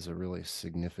journey is a really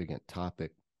significant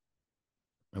topic,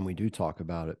 and we do talk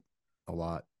about it a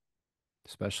lot,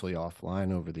 especially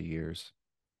offline over the years.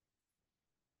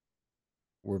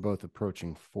 We're both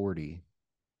approaching 40,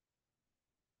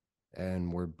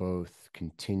 and we're both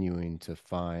continuing to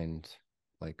find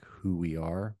like who we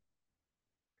are.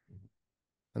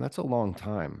 And that's a long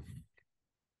time.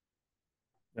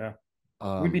 Yeah,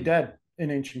 we'd be Um, dead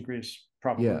in ancient Greece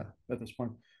probably yeah, at this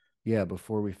point. yeah,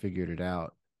 before we figured it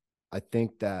out. I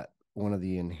think that one of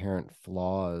the inherent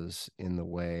flaws in the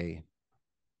way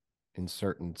in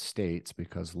certain states,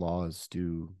 because laws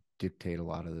do dictate a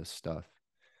lot of this stuff,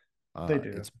 They uh, do.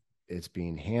 it's it's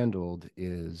being handled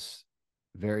is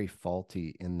very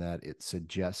faulty in that it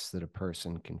suggests that a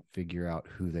person can figure out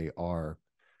who they are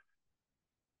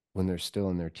when they're still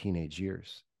in their teenage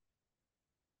years.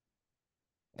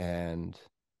 And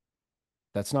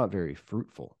that's not very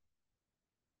fruitful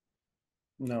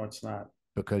No, it's not.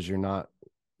 because you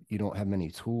don't have many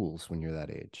tools when you're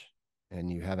that age,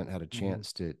 and you haven't had a Mm-hmm.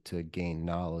 chance to gain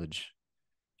knowledge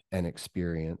and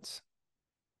experience.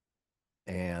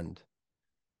 And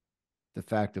the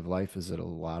fact of life is that a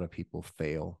lot of people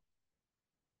fail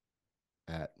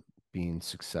at being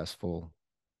successful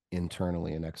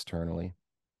internally and externally.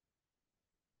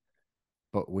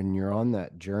 But when you're on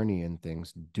that journey and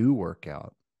things do work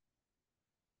out,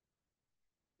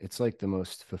 it's like the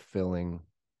most fulfilling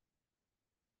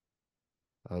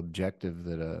objective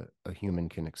that a human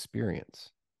can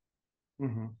experience,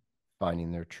 Mm-hmm.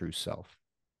 finding their true self.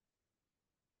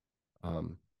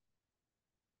 Um,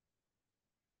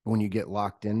 when you get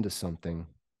locked into something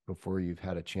before you've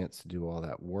had a chance to do all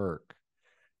that work,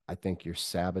 I think you're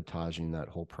sabotaging that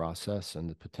whole process and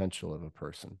the potential of a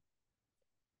person.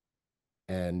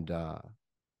 And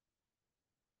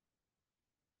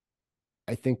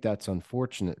I think that's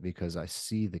unfortunate because I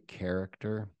see the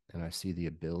character and I see the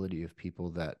ability of people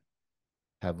that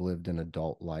have lived an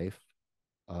adult life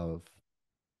of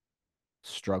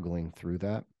struggling through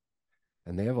that.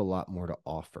 And they have a lot more to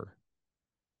offer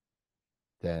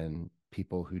than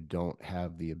people who don't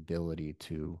have the ability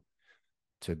to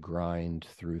grind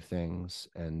through things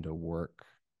and to work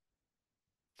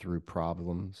through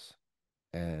problems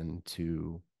and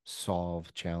to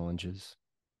solve challenges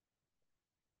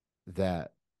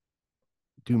that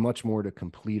do much more to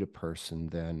complete a person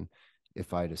than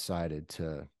if I decided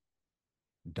to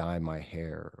dye my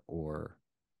hair or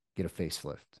get a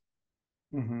facelift.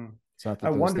 Mm-hmm. It's not I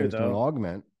that those wonder things don't though.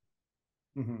 augment.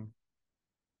 Mm-hmm.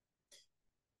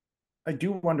 I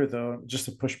do wonder though, just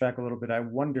to push back a little bit, I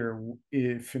wonder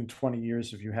if in 20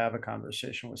 years, if you have a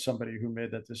conversation with somebody who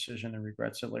made that decision and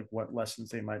regrets it, like what lessons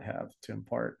they might have to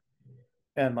impart.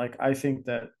 And like, I think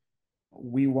that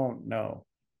we won't know.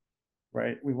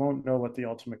 right? We won't know what the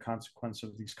ultimate consequence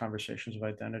of these conversations of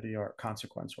identity or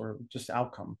consequence or just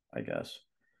outcome, I guess,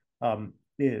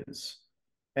 is.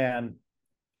 And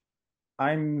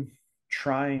I'm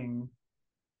trying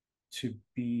to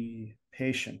be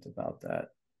patient about that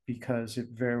because it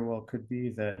very well could be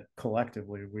that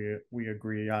collectively we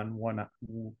agree on one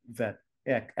that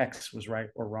X was right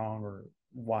or wrong or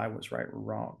Y was right or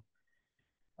wrong.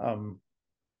 Um,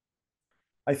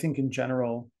 I think in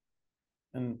general,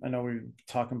 and I know we're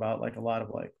talking about like a lot of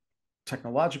like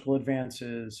technological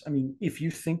advances. I mean, if you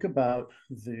think about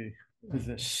the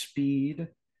speed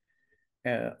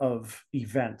of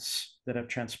events that have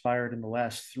transpired in the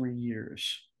last 3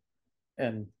 years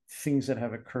and things that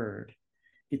have occurred,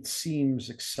 it seems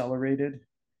accelerated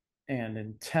and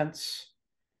intense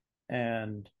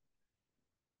and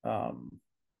um,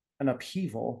 an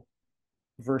upheaval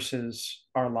versus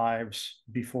our lives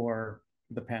before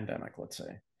the pandemic, let's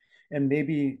say. And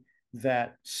maybe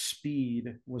that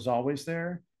speed was always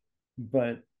there,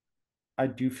 but I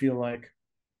do feel like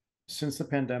since the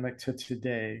pandemic to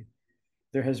today,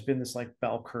 there has been this like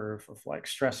bell curve of like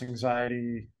stress,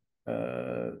 anxiety,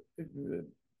 uh,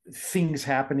 things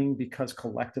happening because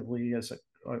collectively as a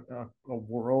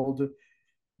world,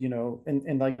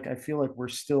 and like I feel like we're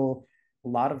still a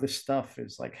lot of this stuff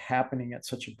is like happening at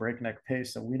such a breakneck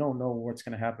pace that we don't know what's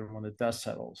going to happen when the dust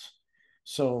settles.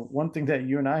 So one thing that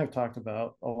you and I have talked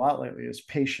about a lot lately is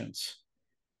patience.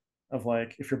 Of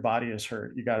like, if your body is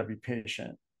hurt, you got to be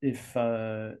patient. If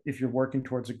you're working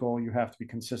towards a goal, you have to be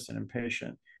consistent and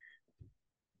patient.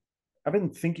 I've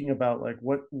been thinking about like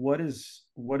what is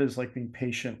like being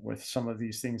patient with some of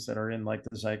these things that are in like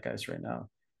the zeitgeist right now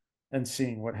and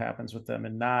seeing what happens with them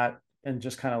and not and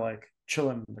just kind of like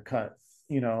chilling in the cut,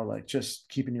 like just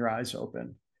keeping your eyes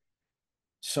open.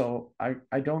 So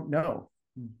I don't know,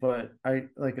 but I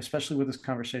like especially with this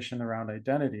conversation around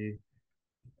identity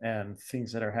and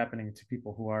things that are happening to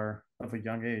people who are of a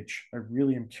young age. I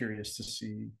really am curious to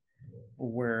see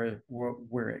where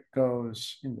it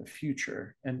goes in the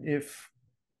future, and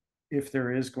if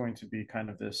there is going to be kind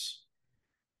of this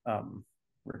um,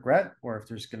 regret, or if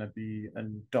there's going to be a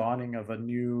dawning of a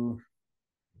new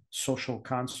social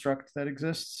construct that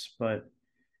exists. But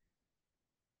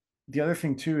the other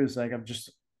thing too is like I'm just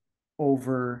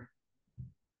over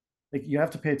like you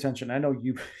have to pay attention. I know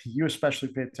you you especially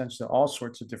pay attention to all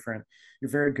sorts of different.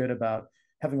 You're very good about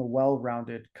having a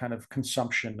well-rounded kind of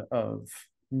consumption of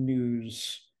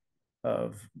news,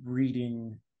 of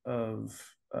reading, of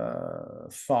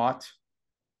thought,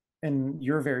 and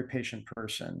you're a very patient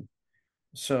person.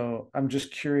 So I'm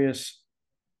just curious,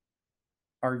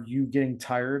 are you getting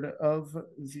tired of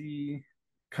the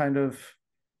kind of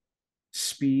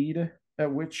speed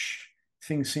at which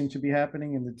things seem to be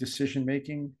happening in the decision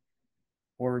making?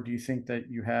 Or do you think that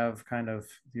you have kind of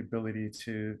the ability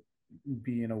to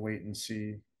be in a wait and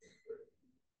see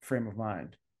frame of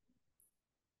mind?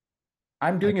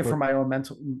 I'm I doing it for put my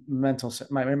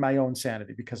own my own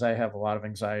sanity because I have a lot of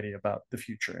anxiety about the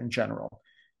future in general.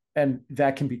 And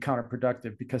that can be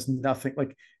counterproductive because nothing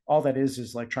like all that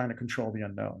is like trying to control the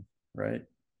unknown, right?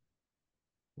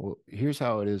 Well, here's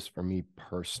how it is for me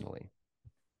personally,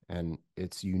 and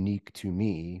it's unique to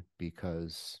me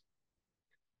because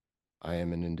I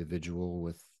am an individual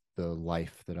with the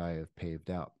life that I have paved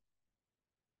out.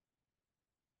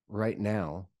 Right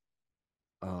now,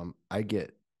 I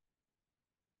get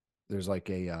there's like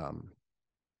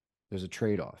there's a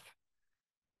trade-off.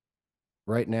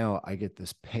 Right now, I get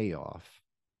this payoff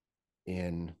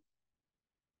in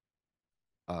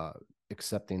uh,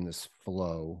 accepting this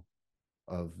flow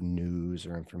of news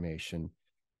or information,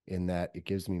 in that it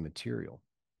gives me material,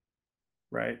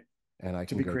 Right. and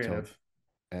To be creative.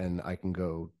 I can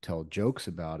go tell jokes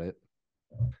about it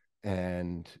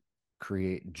and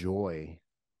create joy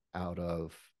out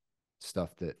of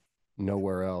stuff that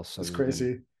nowhere else It's other than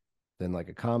crazy. like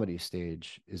a comedy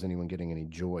stage is anyone getting any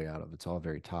joy out of. It's all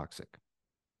very toxic.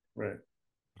 Right.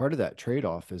 Part of that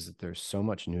trade-off is that there's so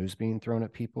much news being thrown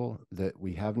at people that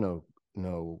we have no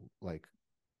like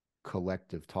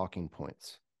collective talking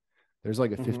points. There's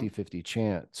like a Mm-hmm. 50-50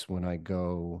 chance when I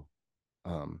go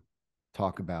um,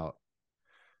 talk about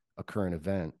a current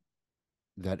event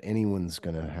that anyone's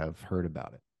going to have heard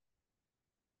about it.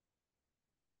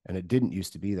 And it didn't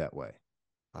used to be that way.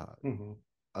 Uh, Mm-hmm.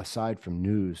 Aside from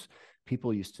news,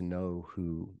 people used to know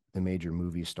who the major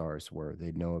movie stars were.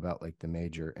 They'd know about like the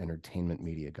major entertainment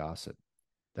media gossip.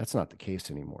 That's not the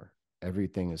case anymore.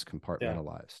 Everything is Yeah.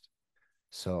 compartmentalized.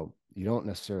 So you don't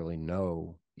necessarily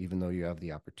know, even though you have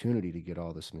the opportunity to get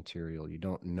all this material, you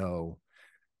don't know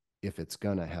if it's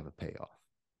going to have a payoff.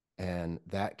 And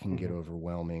that can get Mm-hmm.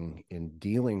 overwhelming in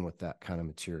dealing with that kind of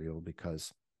material,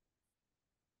 because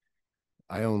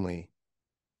I only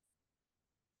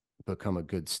become a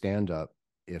good stand up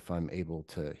if I'm able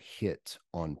to hit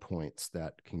on points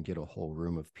that can get a whole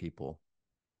room of people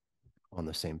on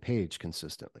the same page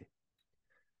consistently.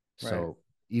 Right. So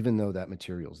even though that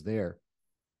material's there,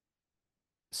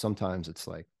 sometimes it's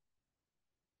like,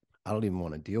 I don't even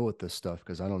want to deal with this stuff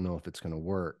because I don't know if it's going to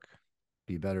work.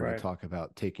 Be better to Right. talk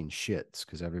about taking shits,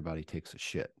 because everybody takes a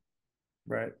shit.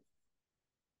 Right.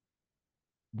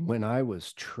 When I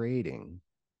was trading,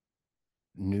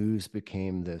 news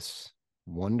became this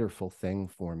wonderful thing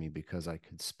for me because I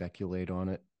could speculate on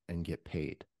it and get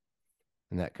paid.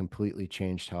 And that completely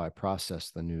changed how I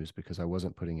processed the news, because I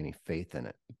wasn't putting any faith in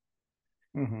it.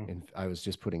 Mm-hmm. And I was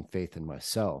just putting faith in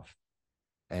myself.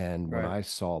 And when Right. I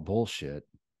saw bullshit,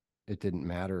 it didn't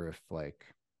matter if, like,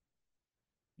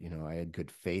 I had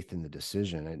good faith in the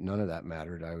decision. None of that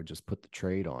mattered. I would just put the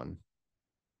trade on,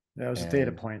 That was a data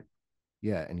and point.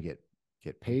 yeah, and get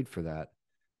paid for that.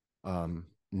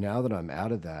 Now that I'm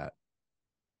out of that,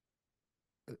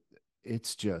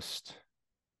 it's just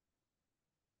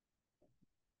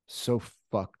so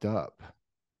fucked up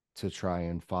to try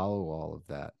and follow all of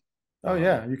that. Oh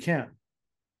yeah, you can't.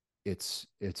 It's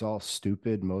all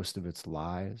stupid. Most of it's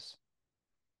lies,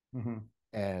 Mm-hmm.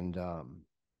 and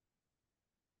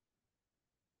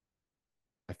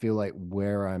I feel like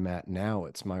where I'm at now,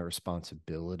 it's my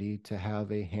responsibility to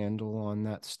have a handle on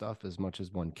that stuff as much as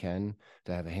one can,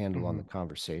 to have a handle on Mm-hmm. the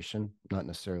conversation, not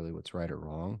necessarily what's right or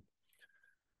wrong,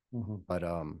 Mm-hmm. but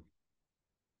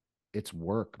it's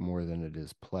work more than it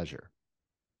is pleasure.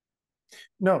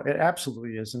 No, it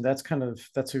absolutely is, and that's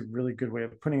a really good way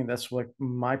of putting it. That's like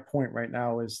my point right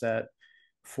now is that,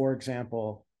 for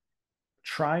example,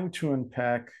 trying to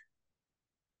unpack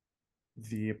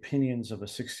the opinions of a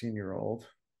 16-year-old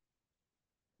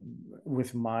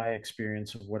with my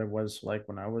experience of what it was like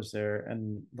when I was there,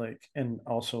 and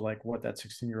also like what that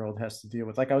 16-year-old has to deal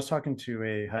with. Like I was talking to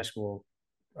a high school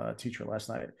teacher last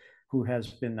night who has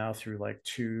been now through like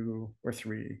 2 or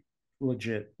 3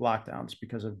 legit lockdowns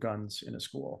because of guns in a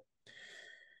school.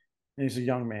 And he's a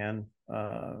young man.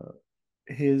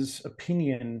 His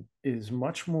opinion is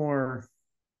much more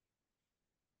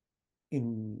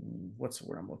in what's the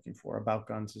word I'm looking for about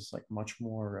guns is like much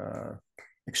more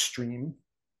extreme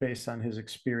based on his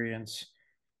experience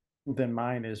than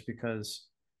mine is because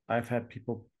I've had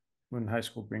people in high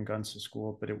school bring guns to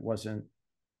school, but it was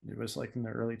like in the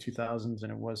early 2000s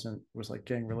and it was like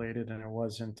gang related and it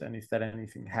wasn't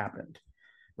anything happened,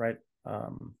 right?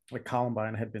 Like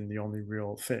Columbine had been the only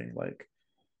real thing, like,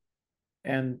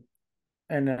 and,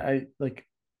 and I like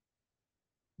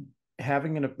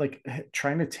having an like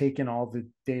trying to take in all the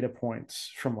data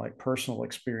points from like personal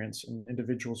experience and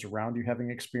individuals around you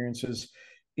having experiences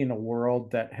in a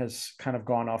world that has kind of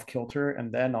gone off kilter,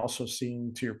 and then also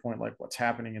seeing, to your point, like what's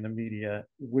happening in the media,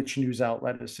 which news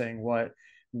outlet is saying what,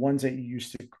 ones that you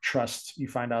used to trust you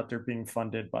find out they're being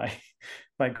funded by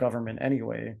by government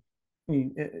anyway. I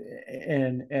mean,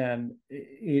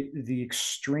 the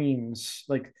extremes,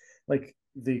 like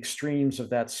the extremes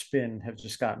of that spin have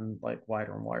just gotten like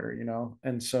wider and wider,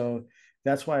 and so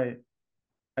that's why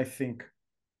I think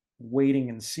waiting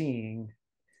and seeing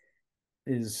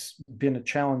is been a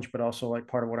challenge, but also like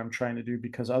part of what I'm trying to do,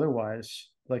 because otherwise,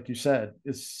 like you said,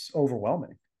 it's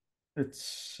overwhelming.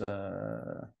 It's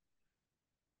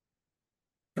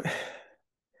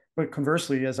but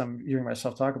conversely, as I'm hearing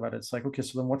myself talk about it, it's like, okay,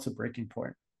 so then what's the breaking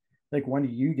point? Like, when do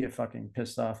you get fucking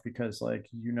pissed off because, like,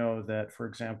 that, for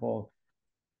example,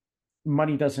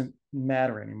 money doesn't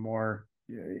matter anymore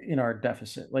in our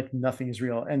deficit, like nothing is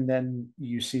real, and then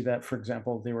you see that, for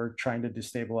example, they were trying to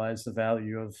destabilize the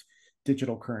value of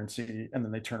digital currency, and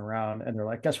then they turn around and they're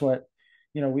like, guess what,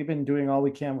 we've been doing all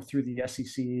we can through the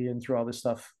SEC and through all this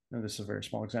stuff, and this is a very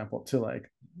small example, to like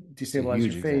It's a destabilize your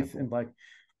huge faith example. and like,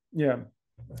 yeah,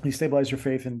 destabilize your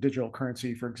faith in digital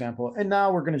currency, for example, and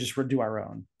now we're going to just do our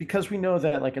own, because we know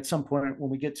that like at some point when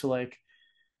we get to like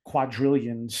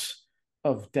quadrillions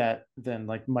of debt, then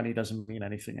like money doesn't mean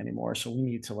anything anymore. So we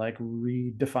need to like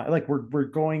redefine. Like we're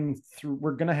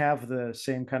gonna have the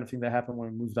same kind of thing that happened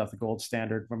when we moved off the gold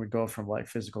standard, when we go from like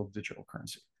physical to digital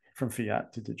currency, from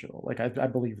fiat to digital. Like I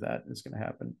believe that is going to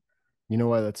happen. You know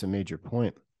why that's a major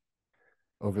point?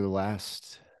 Over the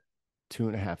last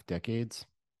 2.5 decades,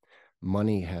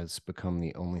 money has become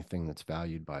the only thing that's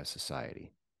valued by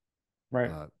society,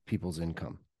 Right. people's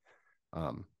income.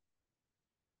 Um,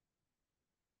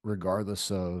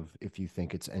 Regardless of if you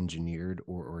think it's engineered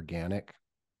or organic,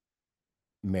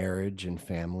 marriage and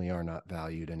family are not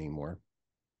valued anymore.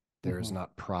 There is Mm-hmm.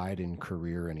 not pride in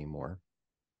career anymore.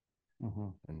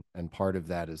 Mm-hmm. And part of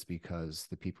that is because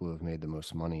the people who have made the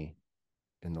most money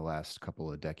in the last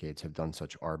couple of decades have done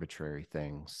such arbitrary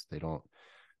things. They don't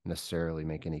necessarily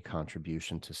make any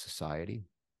contribution to society.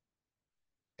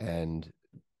 And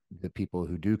the people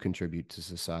who do contribute to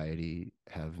society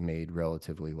have made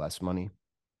relatively less money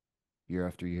year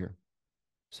after year.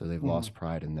 So they've Mm-hmm. lost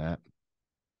pride in that.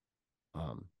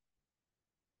 Um,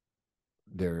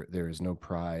 there is no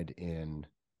pride in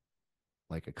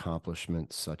like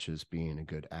accomplishments such as being a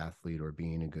good athlete or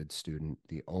being a good student.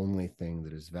 The only thing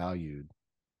that is valued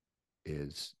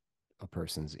is a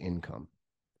person's income.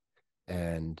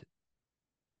 And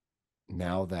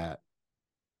now that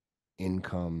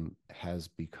income has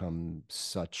become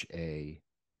such a,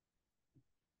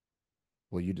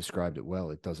 well, you described it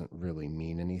well, it doesn't really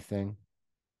mean anything.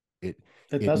 It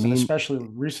It it doesn't, mean especially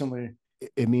recently.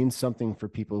 it means something for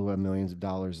people who have millions of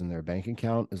dollars in their bank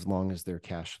account as long as their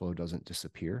cash flow doesn't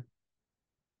disappear.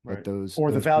 But Right. those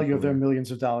Or the those value of people their are millions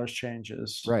of dollars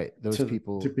changes right. Those to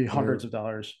people be hundreds they're of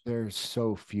dollars. they're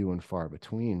so few and far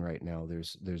between right now.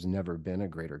 There's never been a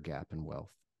greater gap in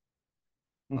wealth.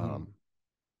 Mm-hmm. Um,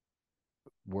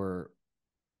 we're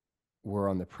we're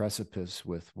on the precipice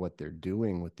with what they're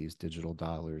doing with these digital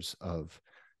dollars of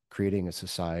creating a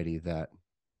society that,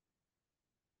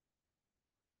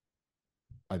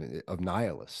 I mean, of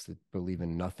nihilists that believe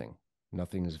in nothing.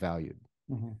 Nothing is valued.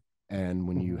 Mm-hmm. And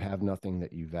when you Mm-hmm. have nothing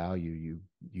that you value,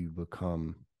 you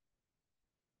become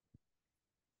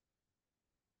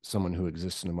someone who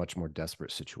exists in a much more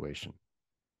desperate situation.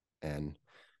 And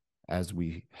as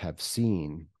we have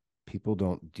seen, people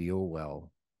don't deal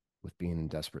well with being in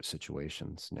desperate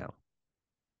situations now.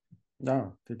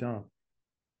 No, they don't.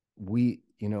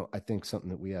 I think something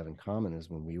that we have in common is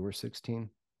when we were 16,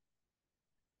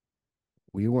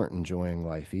 we weren't enjoying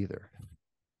life either.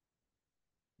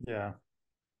 Yeah.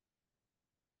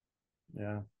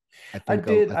 Yeah. I I think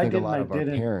did. I I think a did, and lot I of our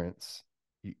didn't. parents,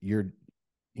 your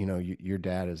your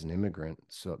dad is an immigrant,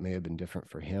 so it may have been different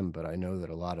for him, but I know that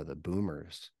a lot of the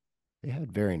boomers, they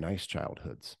had very nice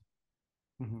childhoods.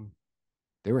 Mm-hmm.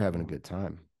 They were having a Mm-hmm. good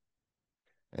time,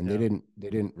 and Yeah. they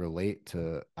didn't relate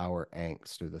to our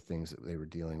angst or the things that they were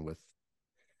dealing with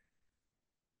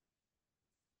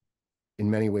in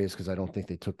many ways, because I don't think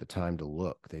they took the time to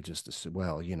look. They just assumed,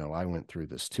 well, I went through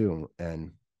this too,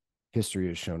 and history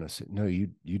has shown us that no, you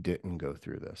didn't go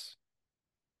through this.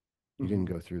 You didn't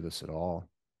Mm-hmm. go through this at all.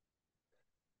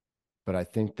 But I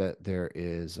think that there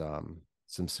is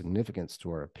some significance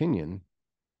to our opinion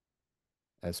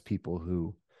as people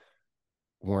who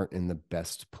weren't in the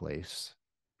best place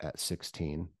at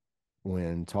 16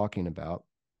 when talking about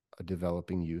a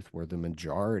developing youth where the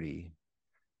majority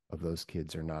of those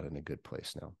kids are not in a good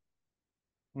place now.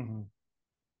 Mm-hmm.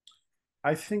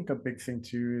 I think a big thing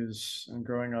too is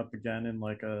growing up again in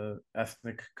like a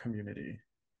ethnic community.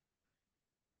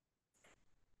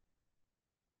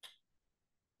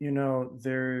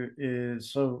 There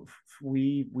is so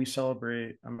we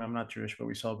celebrate. I'm not Jewish, but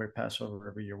we celebrate Passover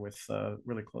every year with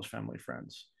really close family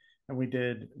friends, and we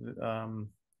did um,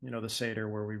 the Seder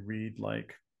where we read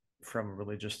like from a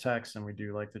religious text and we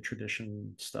do like the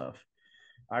tradition stuff.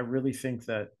 I really think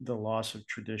that the loss of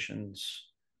traditions,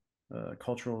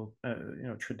 cultural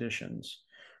traditions,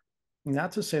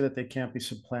 not to say that they can't be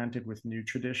supplanted with new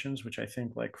traditions, which I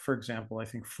think, like, for example, I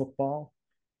think football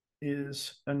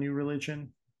is a new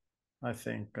religion. I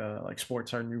think like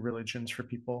sports are new religions for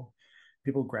people.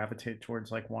 People gravitate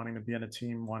towards like wanting to be on a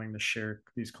team, wanting to share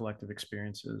these collective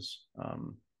experiences.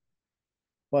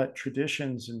 But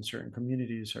traditions in certain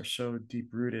communities are so deep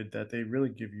rooted that they really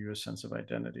give you a sense of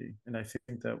identity. And I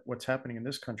think that what's happening in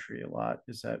this country a lot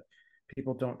is that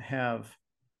people don't have,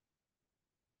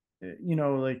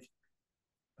 like,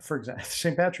 for example,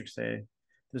 St. Patrick's Day,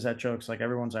 there's that jokes like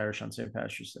everyone's Irish on St.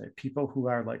 Patrick's Day. People who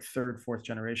are like third, fourth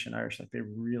generation Irish, like they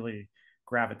really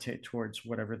gravitate towards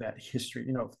whatever that history,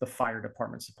 the fire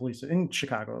departments, the police in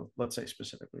Chicago, let's say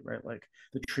specifically, right? Like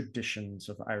the traditions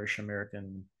of Irish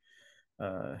American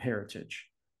heritage.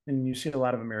 And you see a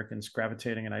lot of Americans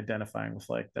gravitating and identifying with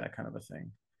like that kind of a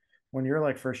thing. When you're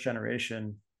like first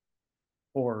generation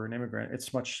or an immigrant,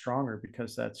 it's much stronger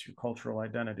because that's your cultural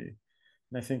identity.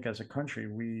 And I think as a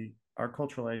country, our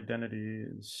cultural identity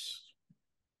is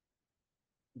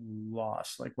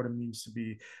lost, like what it means to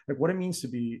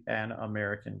be an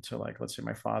American to, like, let's say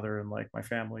my father and like my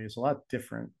family is a lot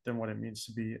different than what it means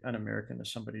to be an American to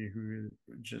somebody who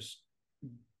just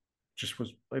just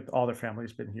was like all their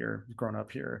family's been here, grown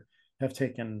up here, have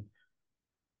taken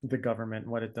the government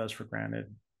and what it does for granted,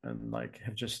 and like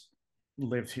have just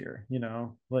lived here,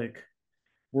 like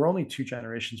we're only two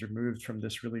generations removed from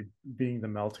this really being the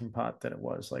melting pot that it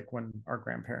was like when our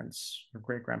grandparents or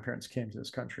great grandparents came to this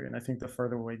country. And I think the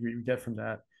further away you get from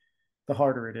that, the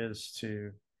harder it is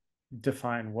to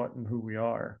define what and who we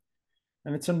are.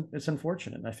 And it's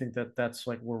unfortunate. And I think that that's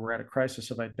like where we're at a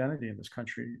crisis of identity in this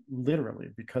country, literally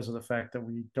because of the fact that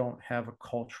we don't have a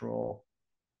cultural,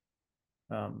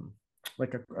 um,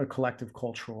 like a collective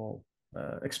cultural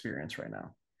experience right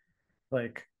now.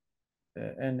 Like,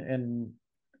 and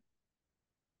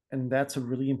that's a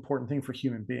really important thing for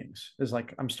human beings. Is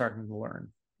like I'm starting to learn.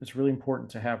 It's really important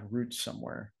to have roots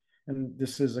somewhere. And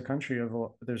this is a country of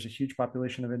there's a huge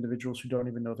population of individuals who don't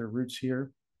even know their roots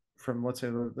here, from let's say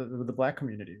the black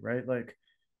community, right? Like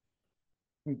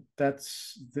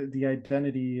that's the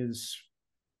identity is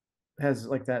has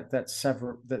like that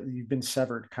sever that you've been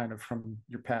severed kind of from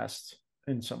your past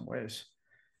in some ways,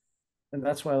 and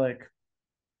that's why like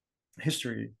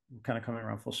history kind of coming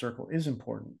around full circle is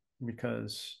important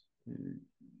because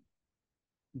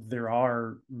there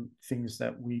are things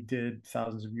that we did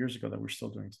thousands of years ago that we're still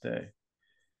doing today.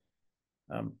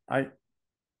 um, i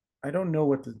I don't know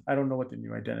what the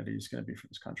new identity is going to be for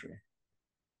this country.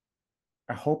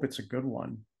 I hope it's a good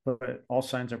one, but all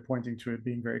signs are pointing to it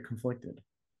being very conflicted,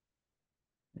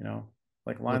 you know,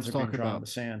 like lines let's are being talk drawn in about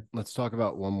the sand. let's talk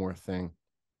about one more thing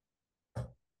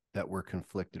that we're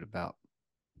conflicted about,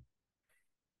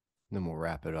 then we'll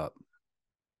wrap it up.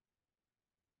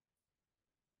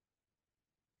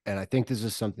 And I think this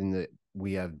is something that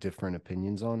we have different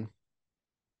opinions on,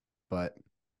 but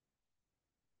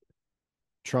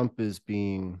Trump has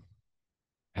been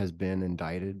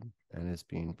indicted and is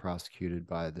being prosecuted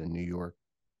by the New York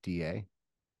DA.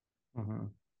 Mm-hmm.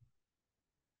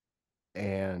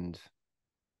 And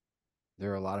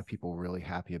there are a lot of people really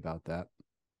happy about that.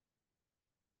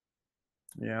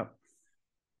 Yeah.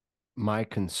 My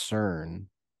concern,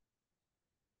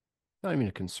 not even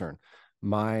a concern,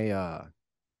 my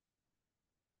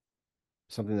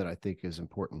something that I think is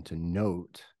important to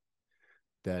note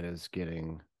that is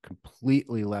getting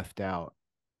completely left out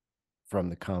from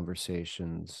the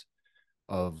conversations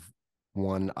of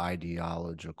one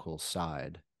ideological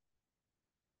side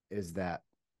is that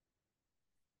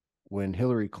when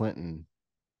Hillary Clinton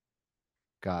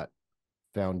got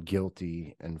found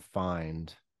guilty and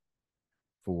fined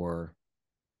for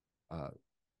uh,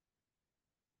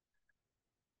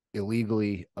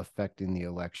 illegally affecting the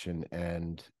election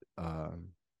and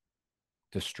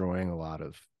destroying a lot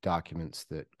of documents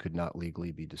that could not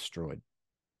legally be destroyed,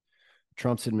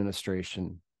 Trump's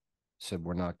administration said,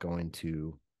 we're not going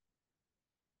to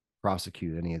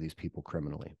prosecute any of these people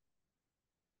criminally.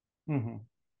 Mm-hmm.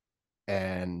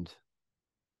 And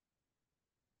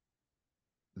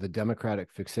the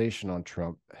Democratic fixation on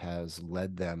Trump has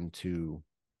led them to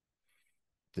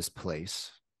this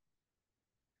place.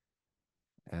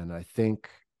 And I think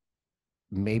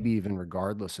maybe even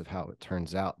regardless of how it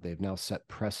turns out, they've now set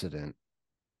precedent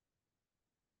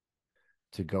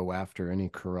to go after any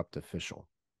corrupt official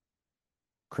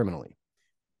criminally.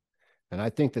 And I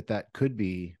think that that could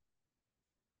be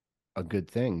a good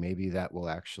thing. Maybe that will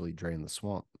actually drain the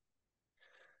swamp.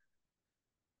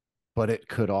 But it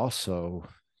could also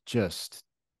just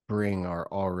bring our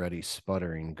already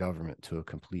sputtering government to a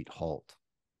complete halt,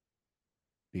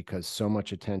 because so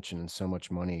much attention and so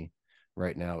much money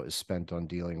right now is spent on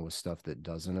dealing with stuff that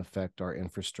doesn't affect our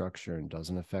infrastructure and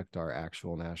doesn't affect our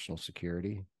actual national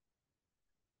security.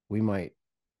 We might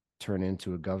turn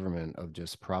into a government of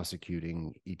just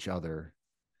prosecuting each other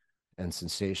and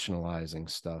sensationalizing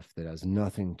stuff that has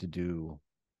nothing to do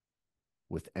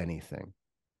with anything.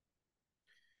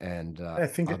 And obviously, I'm I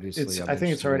think it's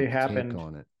interested in already your take happened.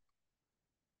 on it.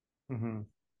 Mm-hmm.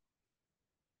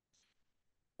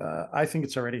 I think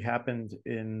it's already happened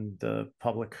in the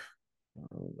public,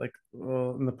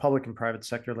 in the public and private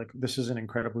sector. Like this is an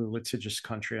incredibly litigious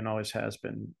country and always has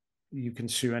been. You can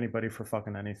sue anybody for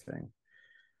fucking anything.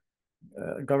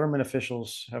 Government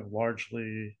officials have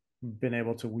largely been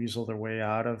able to weasel their way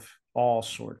out of all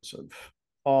sorts of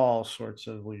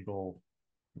legal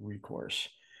recourse.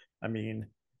 I mean,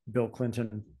 Bill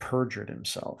Clinton perjured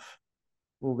himself,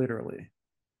 literally,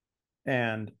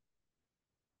 and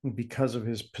because of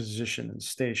his position and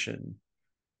station,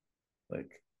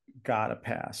 like gotta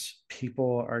pass.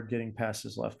 People are getting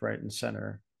passes left, right, and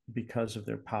center because of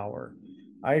their power.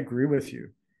 I agree with you.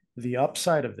 The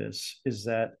upside of this is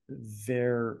that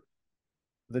they're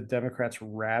the Democrats'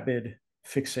 rabid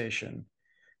fixation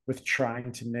with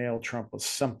trying to nail Trump with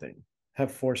something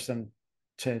have forced them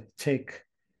to take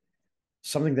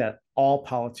something that all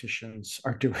politicians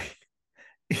are doing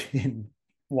in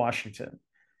Washington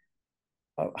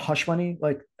hush money.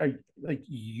 Like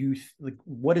youth. Like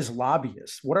what is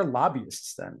lobbyists? What are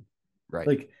lobbyists then? Right.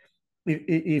 Like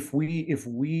if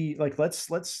we like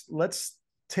let's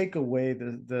take away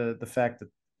the fact that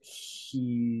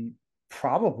he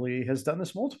probably has done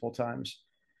this multiple times.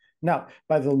 Now,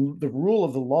 by the rule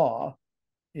of the law,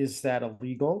 is that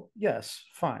illegal? Yes,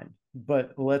 fine.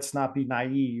 But let's not be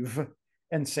naive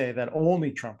and say that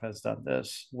only Trump has done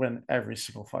this when every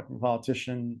single fucking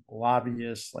politician,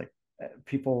 lobbyist, like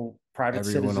people, private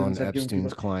Everyone on citizens have given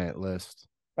Epstein's people. client list.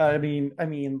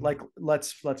 Like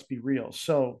let's be real.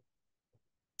 So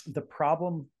the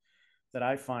problem that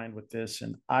I find with this,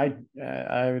 and I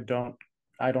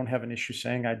don't have an issue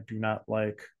saying I do not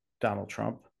like Donald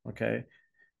Trump. Okay,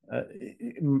 uh,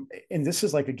 and this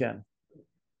is like again,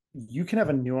 you can have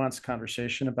a nuanced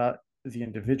conversation about the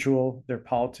individual, their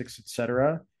politics,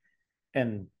 etc.,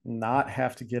 and not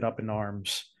have to get up in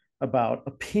arms about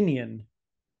opinion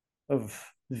of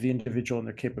the individual and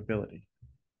their capability.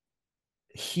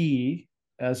 He,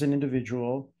 as an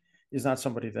individual, is not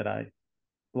somebody that I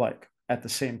like. At the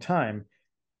same time,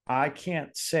 I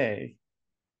can't say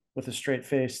with a straight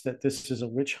face that this is a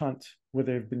witch hunt where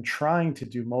they've been trying to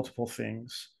do multiple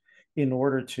things in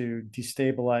order to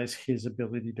destabilize his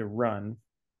ability to run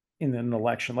in an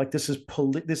election. Like this is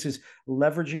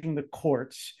leveraging the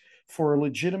courts for a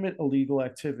legitimate illegal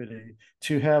activity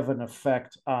to have an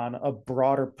effect on a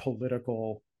broader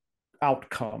political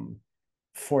outcome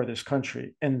for this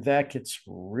country. And that gets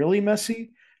really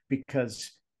messy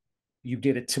because you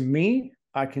did it to me,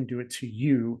 I can do it to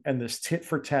you. And this tit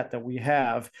for tat that we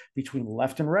have between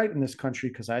left and right in this country,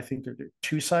 because I think they're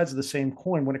two sides of the same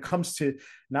coin when it comes to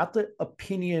not the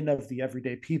opinion of the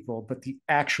everyday people, but the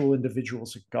actual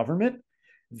individuals of government.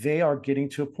 They are getting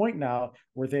to a point now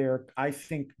where they are, I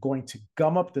think, going to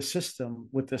gum up the system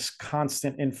with this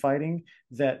constant infighting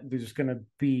that there's going to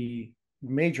be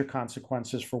major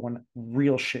consequences for when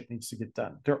real shit needs to get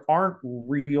done. There aren't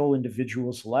real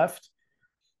individuals left.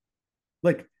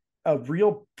 Like a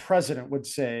real president would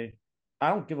say, I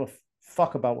don't give a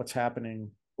fuck about what's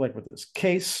happening, like with this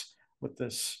case, with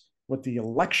the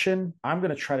election. I'm going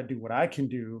to try to do what I can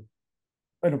do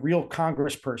in a real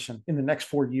congressperson in the next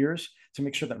 4 years to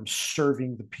make sure that I'm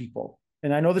serving the people.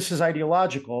 And I know this is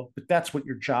ideological, but that's what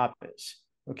your job is.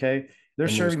 Okay. They're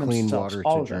And there's serving clean themselves, water to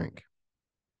all of them. drink.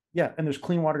 Yeah, and there's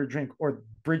clean water to drink, or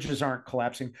bridges aren't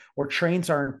collapsing, or trains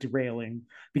aren't derailing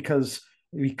because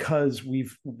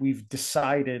we've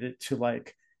decided to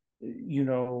like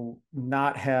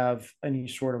not have any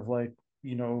sort of like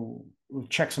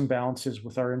checks and balances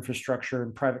with our infrastructure,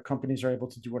 and private companies are able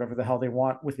to do whatever the hell they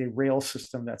want with a rail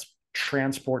system that's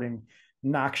transporting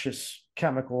noxious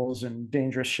chemicals and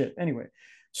dangerous shit. Anyway,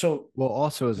 so Well,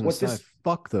 also as an what aside, this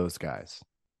fuck those guys.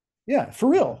 yeah, for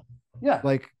real. Yeah.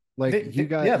 Like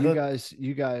Yeah, the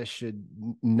you guys should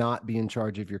not be in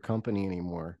charge of your company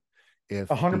anymore if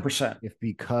be 100%. if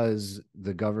because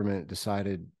the government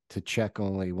decided to check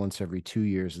only once every 2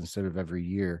 years instead of every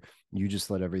year, you just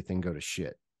let everything go to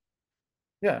shit.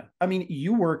 Yeah. I mean,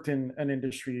 you worked in an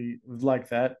industry like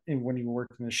that and when you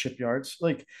worked in the shipyards.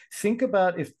 Like think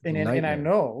about if and I Nightmare.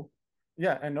 know,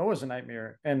 yeah, I know it was a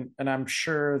nightmare. And I'm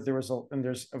sure there's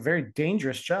a very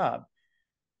dangerous job.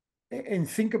 And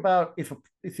think about if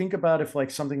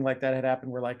like something like that had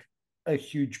happened where like a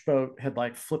huge boat had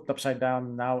like flipped upside down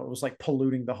and now it was like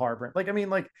polluting the harbor. Like I mean,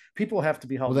 like people have to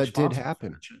be Well, held that did responsible for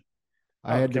happen. that shit.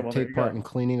 I Oh, had okay, to well there take you part go. in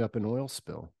cleaning up an oil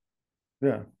spill.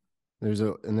 Yeah. There was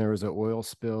an oil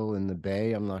spill in the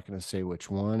bay. I'm not going to say which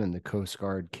one. And the Coast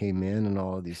Guard came in, and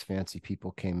all of these fancy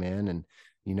people came in, and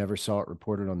you never saw it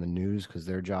reported on the news because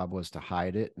their job was to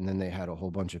hide it. And then they had a whole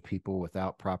bunch of people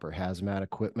without proper hazmat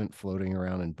equipment floating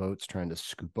around in boats trying to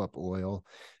scoop up oil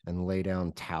and lay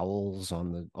down towels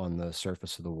on the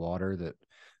surface of the water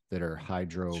that are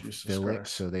Jesus hydrophilic,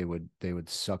 Christ. so they would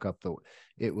suck up the.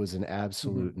 It was an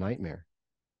absolute Mhm. nightmare.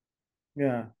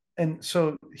 Yeah. And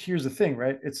so here's the thing,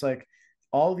 right? It's like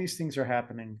all these things are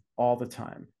happening all the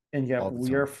time. And yet All the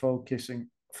we are time.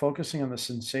 focusing on the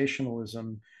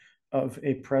sensationalism of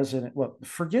a president. Well,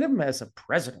 forget him as a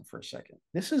president for a second.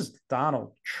 This is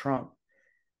Donald Trump.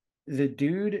 The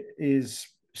dude is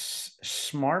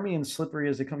smarmy and slippery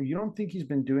as they come. You don't think he's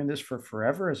been doing this for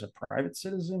forever as a private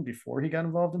citizen before he got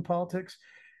involved in politics?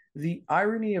 The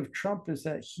irony of Trump is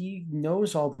that he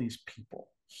knows all these people.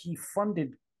 He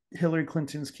funded Hillary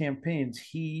Clinton's campaigns.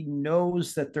 He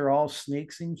knows that they're all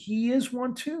snakes, and he is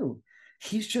one too.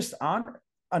 He's just an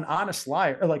honest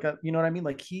liar, or like you know what I mean?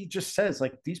 Like he just says,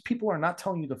 like these people are not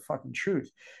telling you the fucking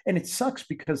truth, and it sucks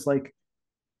because like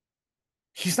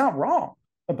he's not wrong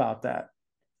about that.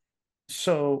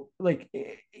 So like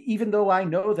even though I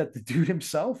know that the dude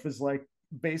himself is like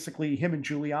basically him and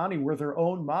Giuliani were their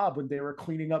own mob when they were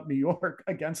cleaning up New York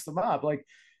against the mob. Like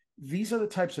these are the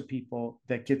types of people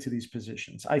that get to these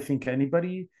positions. I think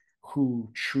anybody who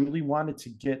truly wanted to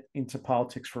get into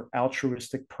politics for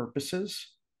altruistic purposes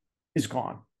is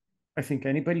gone. I think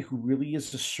anybody who really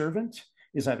is a servant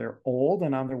is either old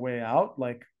and on their way out,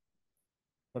 like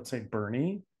let's say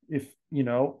Bernie, if you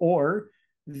know, or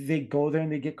they go there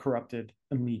and they get corrupted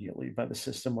immediately by the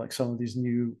system, like some of these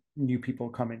new people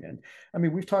coming in. I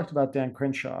mean, we've talked about Dan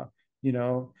Crenshaw, you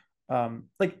know,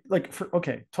 like for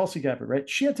okay, Tulsi Gabbard, right?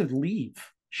 She had to leave.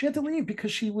 She had to leave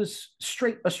because she was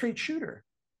a straight shooter.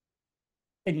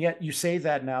 And yet you say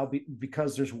that now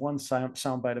because there's one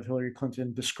soundbite of Hillary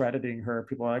Clinton discrediting her.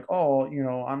 People are like, oh, you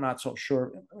know, I'm not so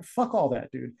sure. Fuck all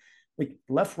that, dude. Like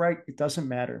left, right, it doesn't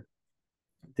matter.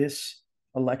 This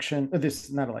election,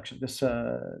 this not election,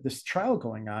 this trial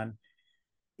going on,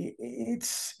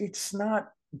 it's not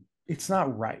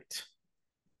right.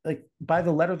 Like by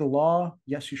the letter of the law,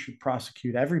 yes, you should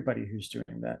prosecute everybody who's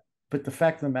doing that. But the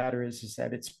fact of the matter is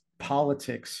that it's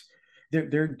politics.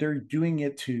 They're doing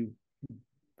it to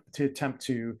attempt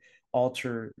to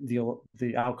alter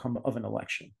the outcome of an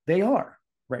election. They are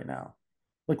right now.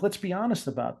 Like let's be honest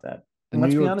about that. The And New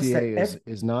let's be York honest that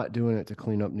DA is not doing it to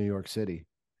clean up New York City,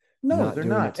 no, not they're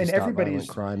doing it not. to And stop violent everybody's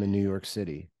crime in New York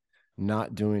City,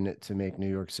 not doing it to make New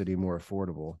York City more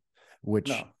affordable, which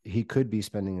no. he could be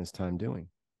spending his time doing.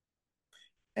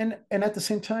 And at the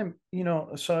same time, you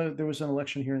know, so there was an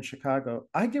election here in Chicago.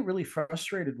 I get really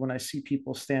frustrated when I see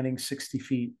people standing 60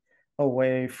 feet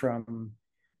away from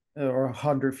or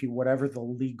 100 feet, whatever the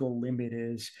legal limit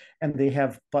is, and they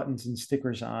have buttons and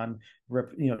stickers on,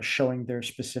 you know, showing their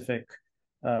specific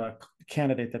uh,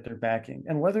 candidate that they're backing.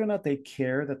 And whether or not they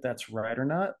care that that's right or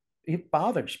not, it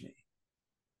bothers me.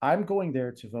 I'm going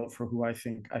there to vote for who I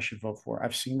think I should vote for.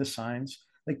 I've seen the signs.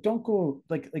 Like, don't go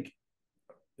like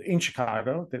in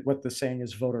Chicago. That what the saying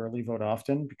is: vote early, vote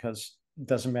often, because it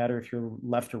doesn't matter if you're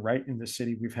left or right in the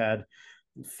city. We've had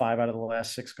five out of the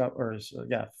last six, or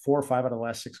yeah, 4 or 5 out of the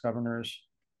last six governors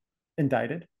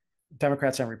indicted,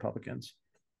 Democrats and Republicans.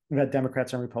 We've had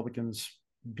Democrats and Republicans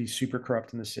be super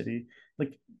corrupt in the city.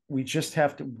 Like we just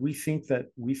have to. We think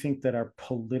that our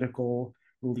political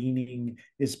leaning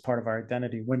is part of our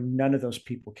identity when none of those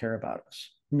people care about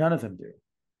us. None of them do.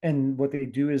 And what they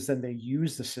do is then they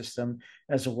use the system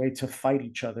as a way to fight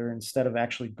each other instead of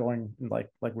actually going like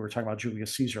we were talking about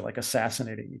Julius Caesar, like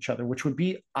assassinating each other, which would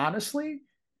be honestly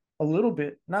a little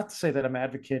bit, not to say that I'm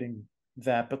advocating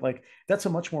that, but like that's a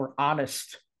much more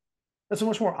honest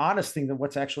thing than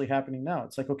what's actually happening now.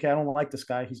 It's like, okay, I don't like this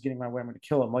guy. He's getting my way. I'm going to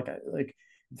kill him. Like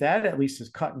that at least is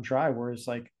cut and dry. Whereas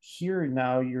like here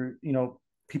now,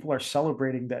 people are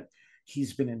celebrating that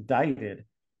he's been indicted.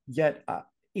 Yet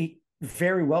it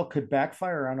very well could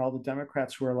backfire on all the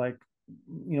Democrats who are like,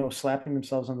 slapping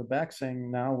themselves on the back, saying,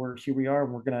 "Now we're here. We are.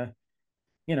 And we're gonna,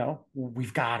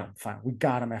 we've got him. Fine, we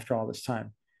got him after all this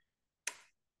time."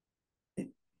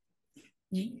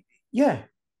 Yeah,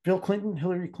 Bill Clinton,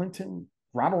 Hillary Clinton,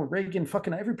 Ronald Reagan,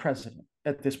 fucking every president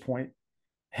at this point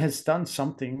has done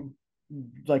something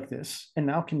like this and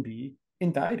now can be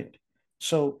indicted.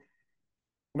 So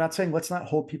I'm not saying let's not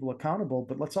hold people accountable,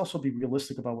 but let's also be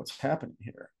realistic about what's happening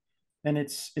here. And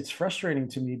it's frustrating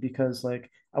to me because like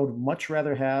I would much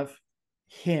rather have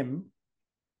him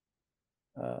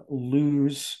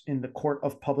lose in the court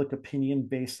of public opinion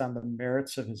based on the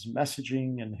merits of his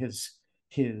messaging and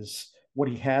his what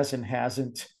he has and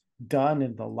hasn't done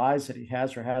and the lies that he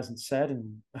has or hasn't said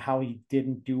and how he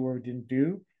didn't do or didn't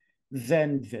do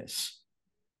than this.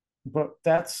 But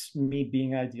that's me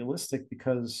being idealistic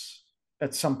because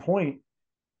at some point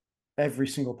every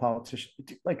single politician,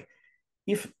 like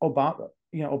if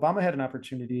Obama had an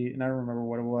opportunity, and I don't remember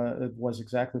what it was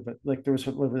exactly, but like there was,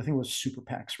 I think it was super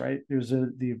PACs, right? There was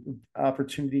the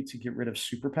opportunity to get rid of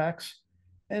super PACs,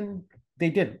 and they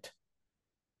didn't.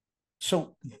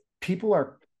 So people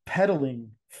are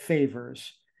peddling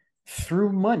favors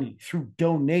through money, through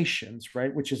donations,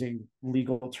 right? Which is a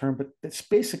legal term, but it's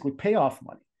basically payoff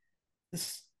money.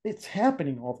 It's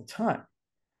happening all the time.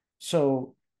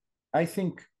 So I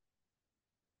think,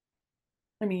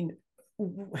 I mean,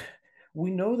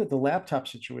 we know that the laptop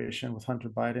situation with Hunter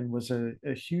Biden was a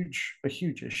huge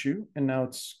issue, and now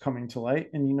it's coming to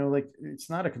light. And like it's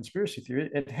not a conspiracy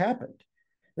theory; it happened.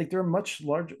 Like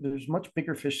there's much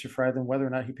bigger fish to fry than whether or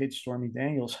not he paid Stormy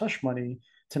Daniels hush money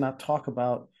to not talk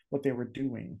about what they were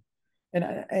doing.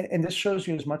 And this shows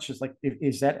you as much as like,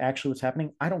 is that actually what's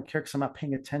happening? I don't care because I'm not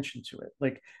paying attention to it.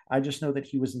 Like I just know that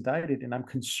he was indicted, and I'm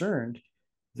concerned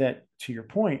that, to your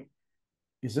point,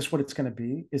 is this what it's going to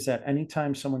be? Is that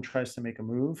anytime someone tries to make a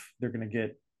move, they're going to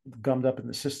get gummed up in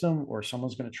the system, or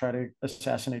someone's going to try to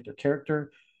assassinate their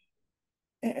character.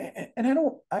 And I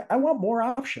don't. I want more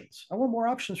options. I want more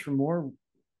options for more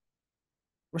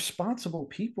responsible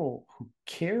people who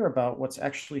care about what's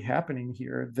actually happening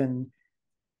here than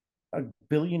a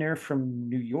billionaire from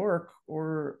New York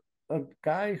or a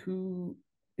guy who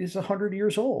is 100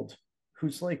 years old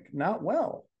who's like not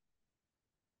well.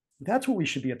 That's what we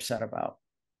should be upset about.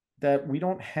 That we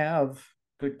don't have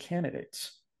good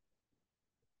candidates.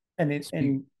 And it Speak,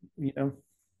 and you know,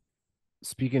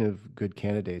 Speaking of good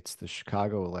candidates, the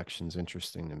Chicago election's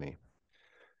interesting to me.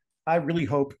 I really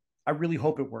hope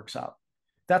it works out.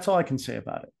 That's all I can say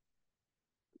about it.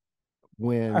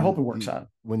 I hope When it works the out.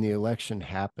 when the election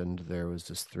happened, there was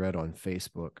this thread on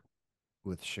Facebook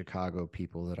with Chicago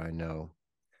people that I know,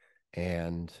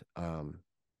 and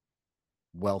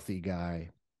wealthy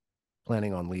guy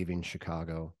planning on leaving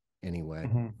Chicago anyway,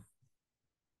 Mm-hmm.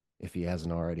 if he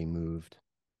hasn't already moved,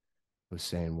 was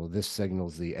saying, well, this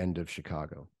signals the end of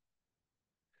Chicago.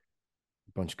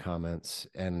 A bunch of comments.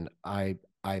 And I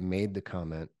made the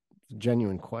comment,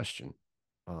 genuine question.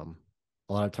 Um,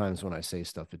 a lot of times when I say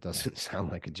stuff, it doesn't sound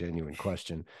like a genuine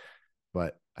question.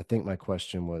 But I think my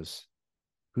question was,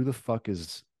 who the fuck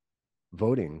is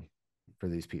voting for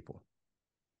these people?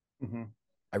 Mm-hmm.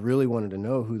 I really wanted to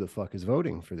know who the fuck is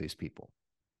voting for these people.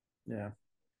 Yeah.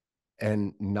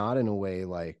 And not in a way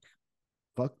like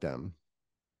fuck them,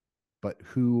 but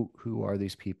who are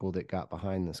these people that got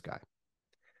behind this guy?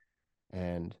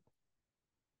 And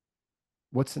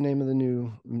what's the name of the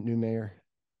new mayor?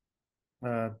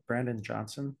 Brandon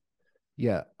Johnson.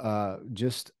 Yeah,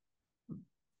 just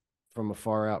from a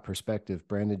far out perspective,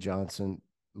 Brandon Johnson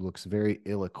looks very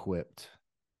ill equipped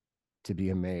to be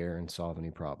a mayor and solve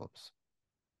any problems.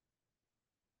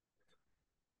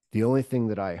 The only thing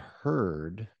that I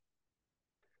heard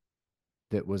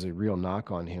that was a real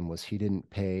knock on him was he didn't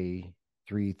pay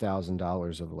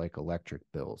 $3,000 of like electric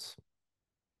bills.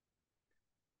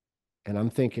 And I'm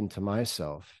thinking to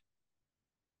myself,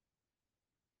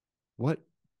 what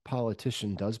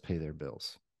politician does pay their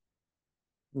bills?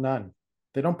 None.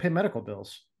 They don't pay medical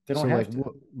bills. They don't So like have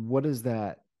to. what is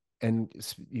that? And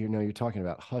you're talking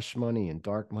about hush money and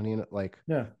dark money and like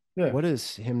Yeah. Yeah. what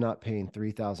is him not paying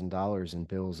 $3,000 in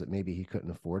bills that maybe he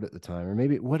couldn't afford at the time or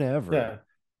maybe whatever? Yeah.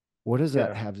 What does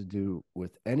that Yeah. have to do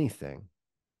with anything?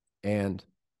 And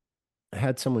I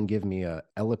had someone give me a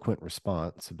eloquent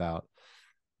response about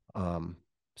um,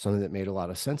 something that made a lot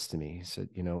of sense to me. He said,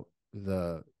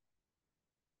 the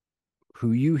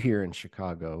who you hear in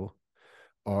Chicago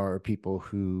are people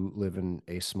who live in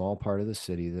a small part of the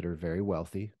city that are very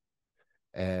wealthy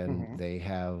and Mm-hmm. they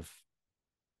have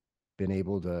been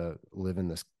able to live in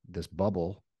this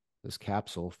bubble, this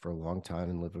capsule for a long time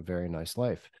and live a very nice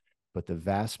life. But the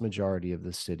vast majority of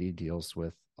the city deals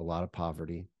with a lot of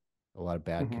poverty, a lot of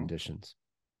bad Mm-hmm. conditions.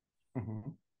 Mm-hmm.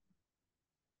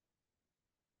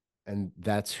 And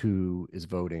that's who is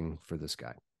voting for this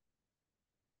guy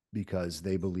because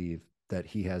they believe that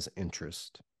he has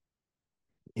interest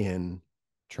in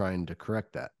trying to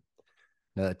correct that.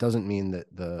 Now, that doesn't mean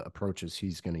that the approaches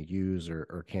he's going to use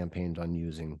or campaigned on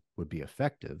using would be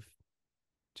effective.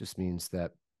 It just means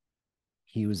that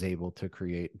he was able to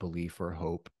create belief or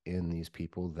hope in these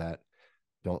people that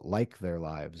don't like their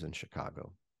lives in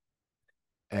Chicago.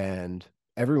 And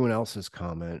everyone else's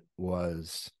comment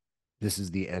was, this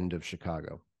is the end of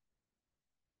Chicago.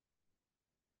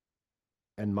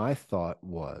 And my thought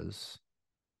was,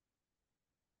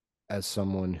 as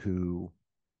someone who,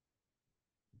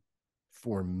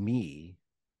 for me,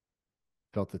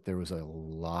 felt that there was a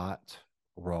lot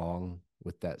wrong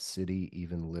with that city,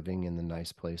 even living in the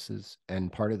nice places.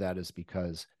 And part of that is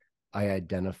because I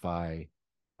identify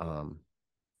um,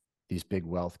 these big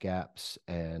wealth gaps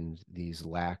and these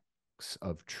lacks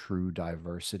of true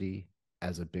diversity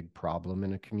as a big problem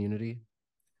in a community.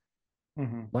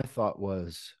 Mm-hmm. My thought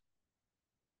was,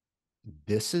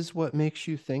 this is what makes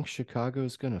you think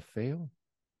Chicago's going to fail?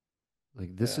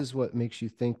 Like this Yeah. is what makes you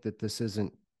think that this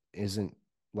isn't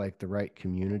like the right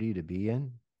community to be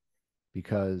in?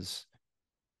 Because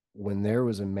when there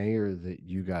was a mayor that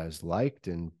you guys liked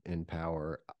in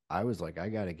power, I was like, I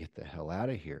got to get the hell out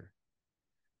of here.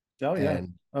 Oh yeah.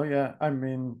 And Oh yeah. I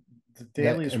mean, the that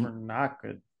dailies were and not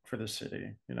good for the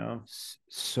city, you know.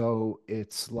 so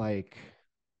it's like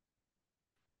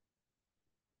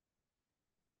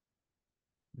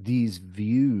these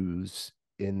views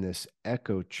in this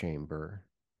echo chamber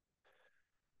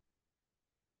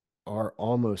are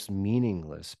almost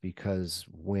meaningless because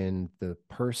when the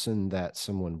person that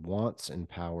someone wants in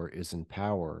power is in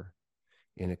power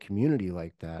in a community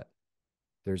like that,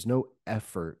 there's no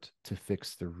effort to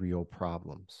fix the real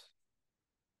problems.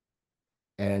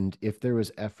 And if there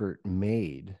was effort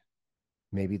made,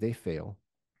 maybe they fail,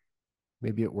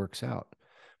 maybe it works out.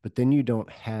 But then you don't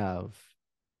have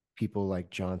people like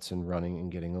Johnson running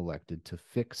and getting elected to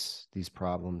fix these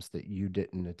problems that you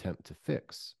didn't attempt to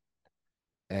fix.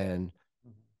 And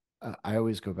I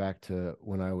always go back to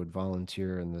when I would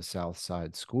volunteer in the South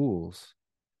Side schools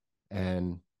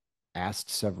and asked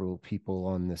several people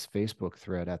on this Facebook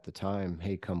thread at the time,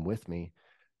 hey, come with me.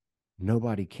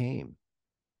 Nobody came.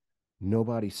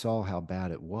 Nobody saw how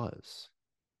bad it was.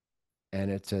 And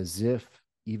it's as if,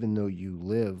 even though you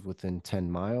live within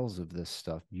 10 miles of this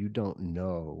stuff, you don't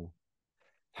know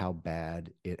how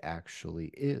bad it actually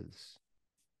is.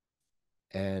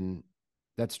 And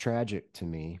that's tragic to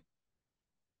me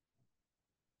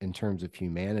in terms of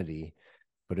humanity,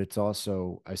 but it's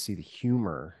also, I see the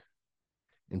humor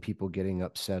in people getting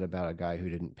upset about a guy who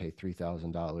didn't pay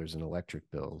 $3,000 in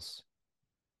electric bills.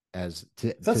 As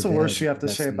to That's the worst them, you have to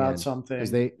that's say the about end, something,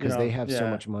 because they have so yeah,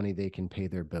 much money they can pay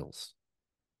their bills,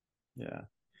 yeah.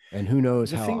 and who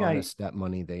knows The how thing I honest that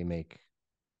money they make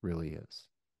really is.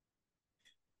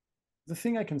 the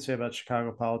thing I can say about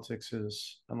Chicago politics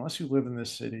is unless you live in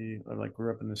this city or like grew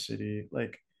up in the city,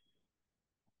 like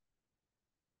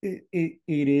it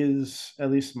is,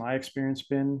 at least my experience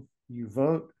been, you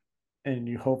vote and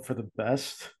you hope for the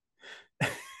best.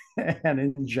 And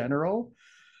in general,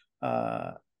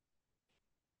 uh,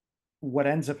 what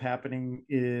ends up happening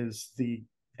is the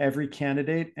every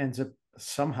candidate ends up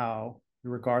somehow,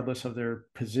 regardless of their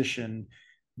position,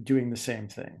 doing the same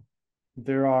thing.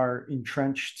 There are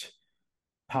entrenched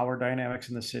power dynamics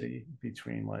in the city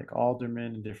between like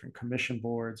aldermen and different commission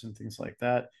boards and things like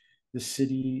that. The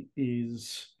city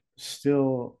is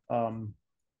still, I'm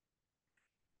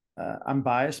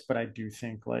biased, but I do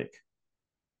think like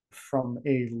from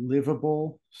a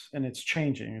livable, and it's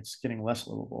changing, it's getting less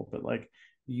livable, but like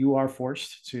you are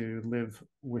forced to live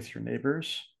with your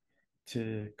neighbors,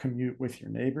 to commute with your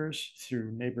neighbors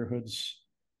through neighborhoods,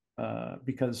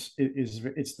 because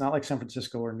it's not like San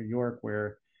Francisco or New York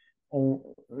where,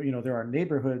 oh, there are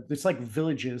neighborhoods, it's like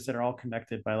villages that are all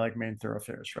connected by like main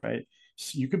thoroughfares, right?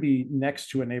 So you could be next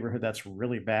to a neighborhood that's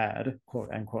really bad,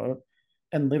 quote unquote,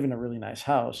 and live in a really nice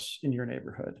house in your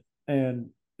neighborhood. And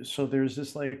so there's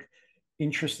this like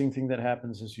interesting thing that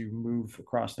happens as you move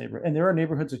across neighborhood, and there are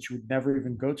neighborhoods that you would never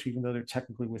even go to even though they're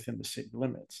technically within the city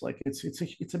limits. Like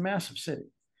it's a massive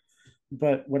city.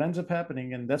 But what ends up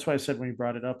happening, and that's why I said when you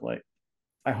brought it up, like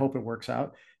I hope it works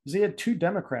out, is they had two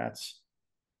Democrats,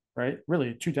 right?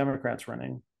 Really, two Democrats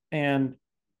running, and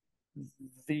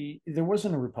there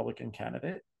wasn't a Republican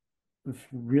candidate,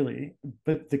 really,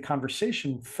 but the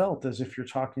conversation felt as if you're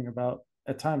talking about,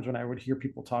 at times when I would hear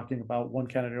people talking about one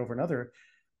candidate over another,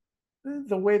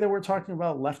 the way that we're talking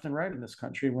about left and right in this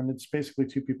country when it's basically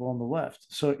two people on the left.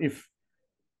 So if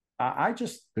I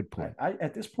just, Good point. I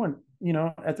at this point,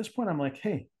 at this point, I'm like,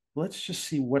 hey, let's just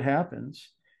see what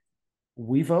happens.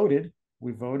 We voted.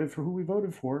 We voted for who we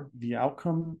voted for. The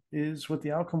outcome is what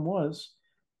the outcome was.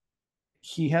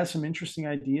 He has some interesting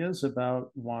ideas about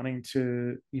wanting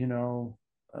to,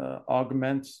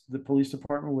 augment the police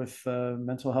department with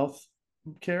mental health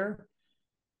care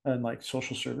and like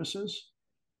social services.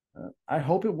 I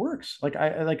hope it works. Like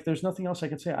like there's nothing else I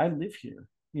can say. I live here.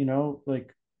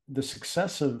 Like the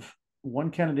success of one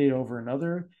candidate over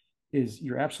another is,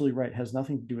 you're absolutely right, has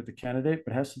nothing to do with the candidate,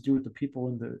 but has to do with the people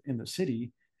in the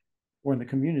city or in the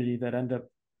community that end up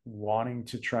wanting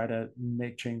to try to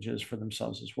make changes for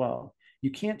themselves as well. You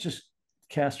can't just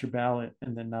cast your ballot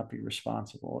and then not be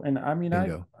responsible. And I mean,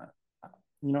 Bingo.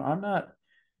 I'm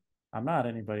not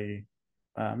anybody.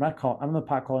 I'm the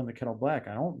pot calling the kettle black.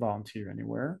 I don't volunteer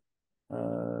anywhere.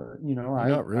 You're I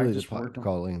not I really the just pot work.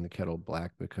 calling the kettle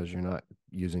black because you're not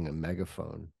using a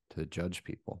megaphone to judge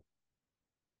people.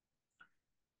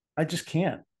 I just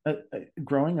can't.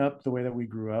 Growing up the way that we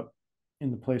grew up, in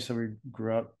the place that we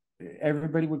grew up,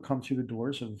 everybody would come through the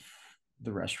doors of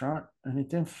the restaurant, and it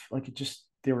didn't like it. Just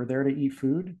they were there to eat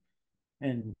food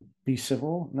and be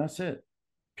civil, and that's it.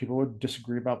 People would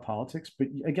disagree about politics, but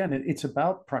again, it's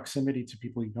about proximity to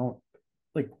people you don't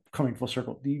like, coming full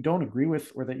circle, that you don't agree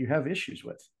with or that you have issues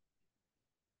with.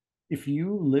 If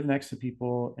you live next to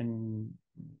people and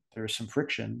there's some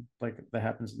friction like that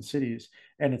happens in cities,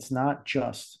 and it's not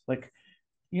just like,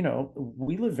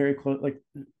 we live very close, like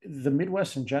the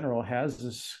Midwest in general has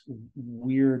this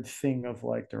weird thing of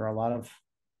like there are a lot of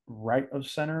right of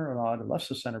center and a lot of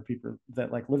left of center people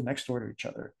that like live next door to each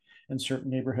other, and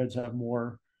certain neighborhoods have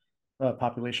more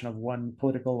population of one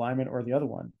political alignment or the other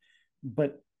one,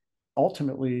 but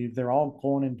ultimately they're all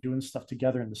going and doing stuff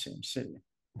together in the same city.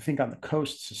 I think on the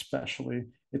coasts especially,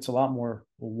 it's a lot more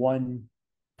one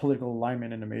political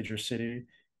alignment in a major city,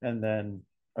 and then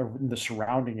in the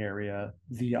surrounding area,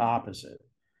 the opposite.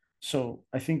 So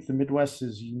I think the Midwest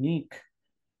is unique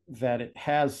that it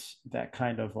has that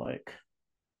kind of like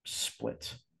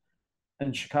split.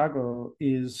 And Chicago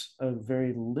is a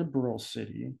very liberal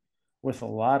city with a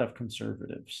lot of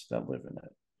conservatives that live in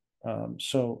it.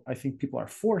 So I think people are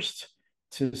forced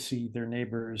to see their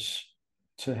neighbors,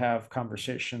 to have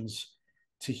conversations,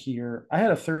 to hear. I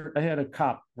had a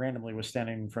cop randomly was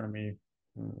standing in front of me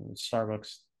at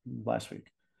Starbucks last week,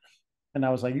 and I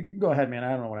was like, "You can go ahead, man.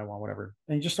 I don't know what I want, whatever."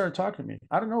 And he just started talking to me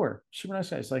out of nowhere. Super nice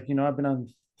guy. He's like, I've been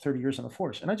on 30 years on the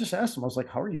force, and I just asked him, I was like,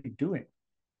 "How are you doing?"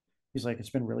 He's like, it's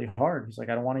been really hard. He's like,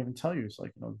 I don't want to even tell you. He's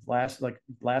like,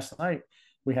 last night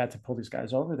we had to pull these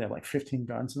guys over. They had like 15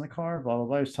 guns in the car, blah, blah,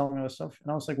 blah. He was telling me all this stuff.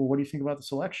 And I was like, well, what do you think about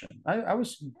this election? I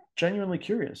was genuinely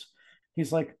curious.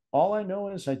 He's like, all I know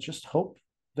is I just hope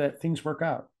that things work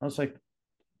out. I was like,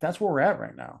 that's where we're at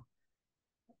right now.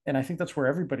 And I think that's where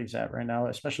everybody's at right now,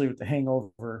 especially with the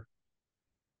hangover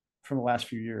from the last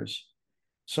few years.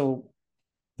 So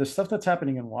the stuff that's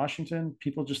happening in Washington,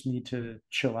 people just need to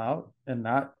chill out and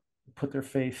not put their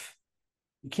faith.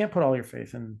 You can't put all your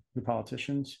faith in the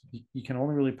politicians. You can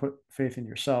only really put faith in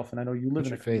yourself. And I know you live Put in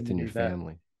your a faith in your community that,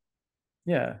 family.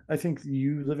 yeah, I think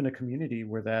you live in a community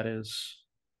where that is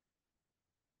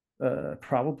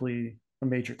probably a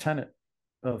major tenet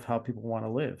of how people want to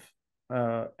live.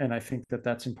 And I think that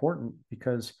that's important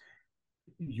because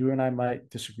you and I might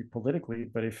disagree politically,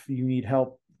 but if you need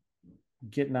help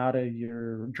getting out of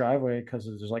your driveway because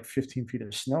there's like 15 feet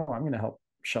of snow, I'm going to help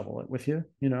shovel it with you.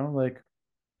 Like,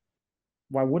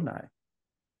 why wouldn't I?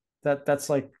 That's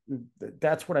like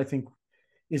that's what I think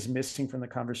is missing from the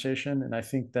conversation. And I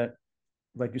think that,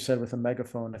 like you said, with a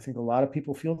megaphone, I think a lot of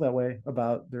people feel that way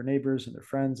about their neighbors and their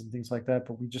friends and things like that,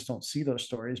 but we just don't see those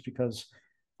stories because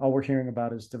all we're hearing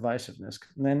about is divisiveness.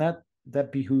 And then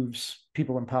that behooves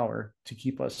people in power to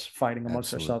keep us fighting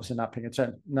amongst ourselves Absolutely.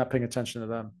 and not paying attention to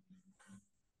them.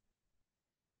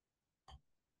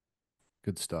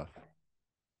 Good stuff.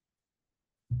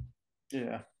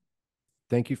 Yeah.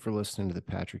 Thank you for listening to the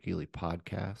Patrick Ely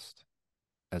podcast.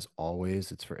 As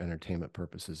always, it's for entertainment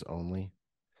purposes only.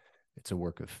 It's a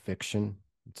work of fiction.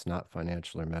 It's not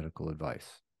financial or medical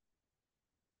advice.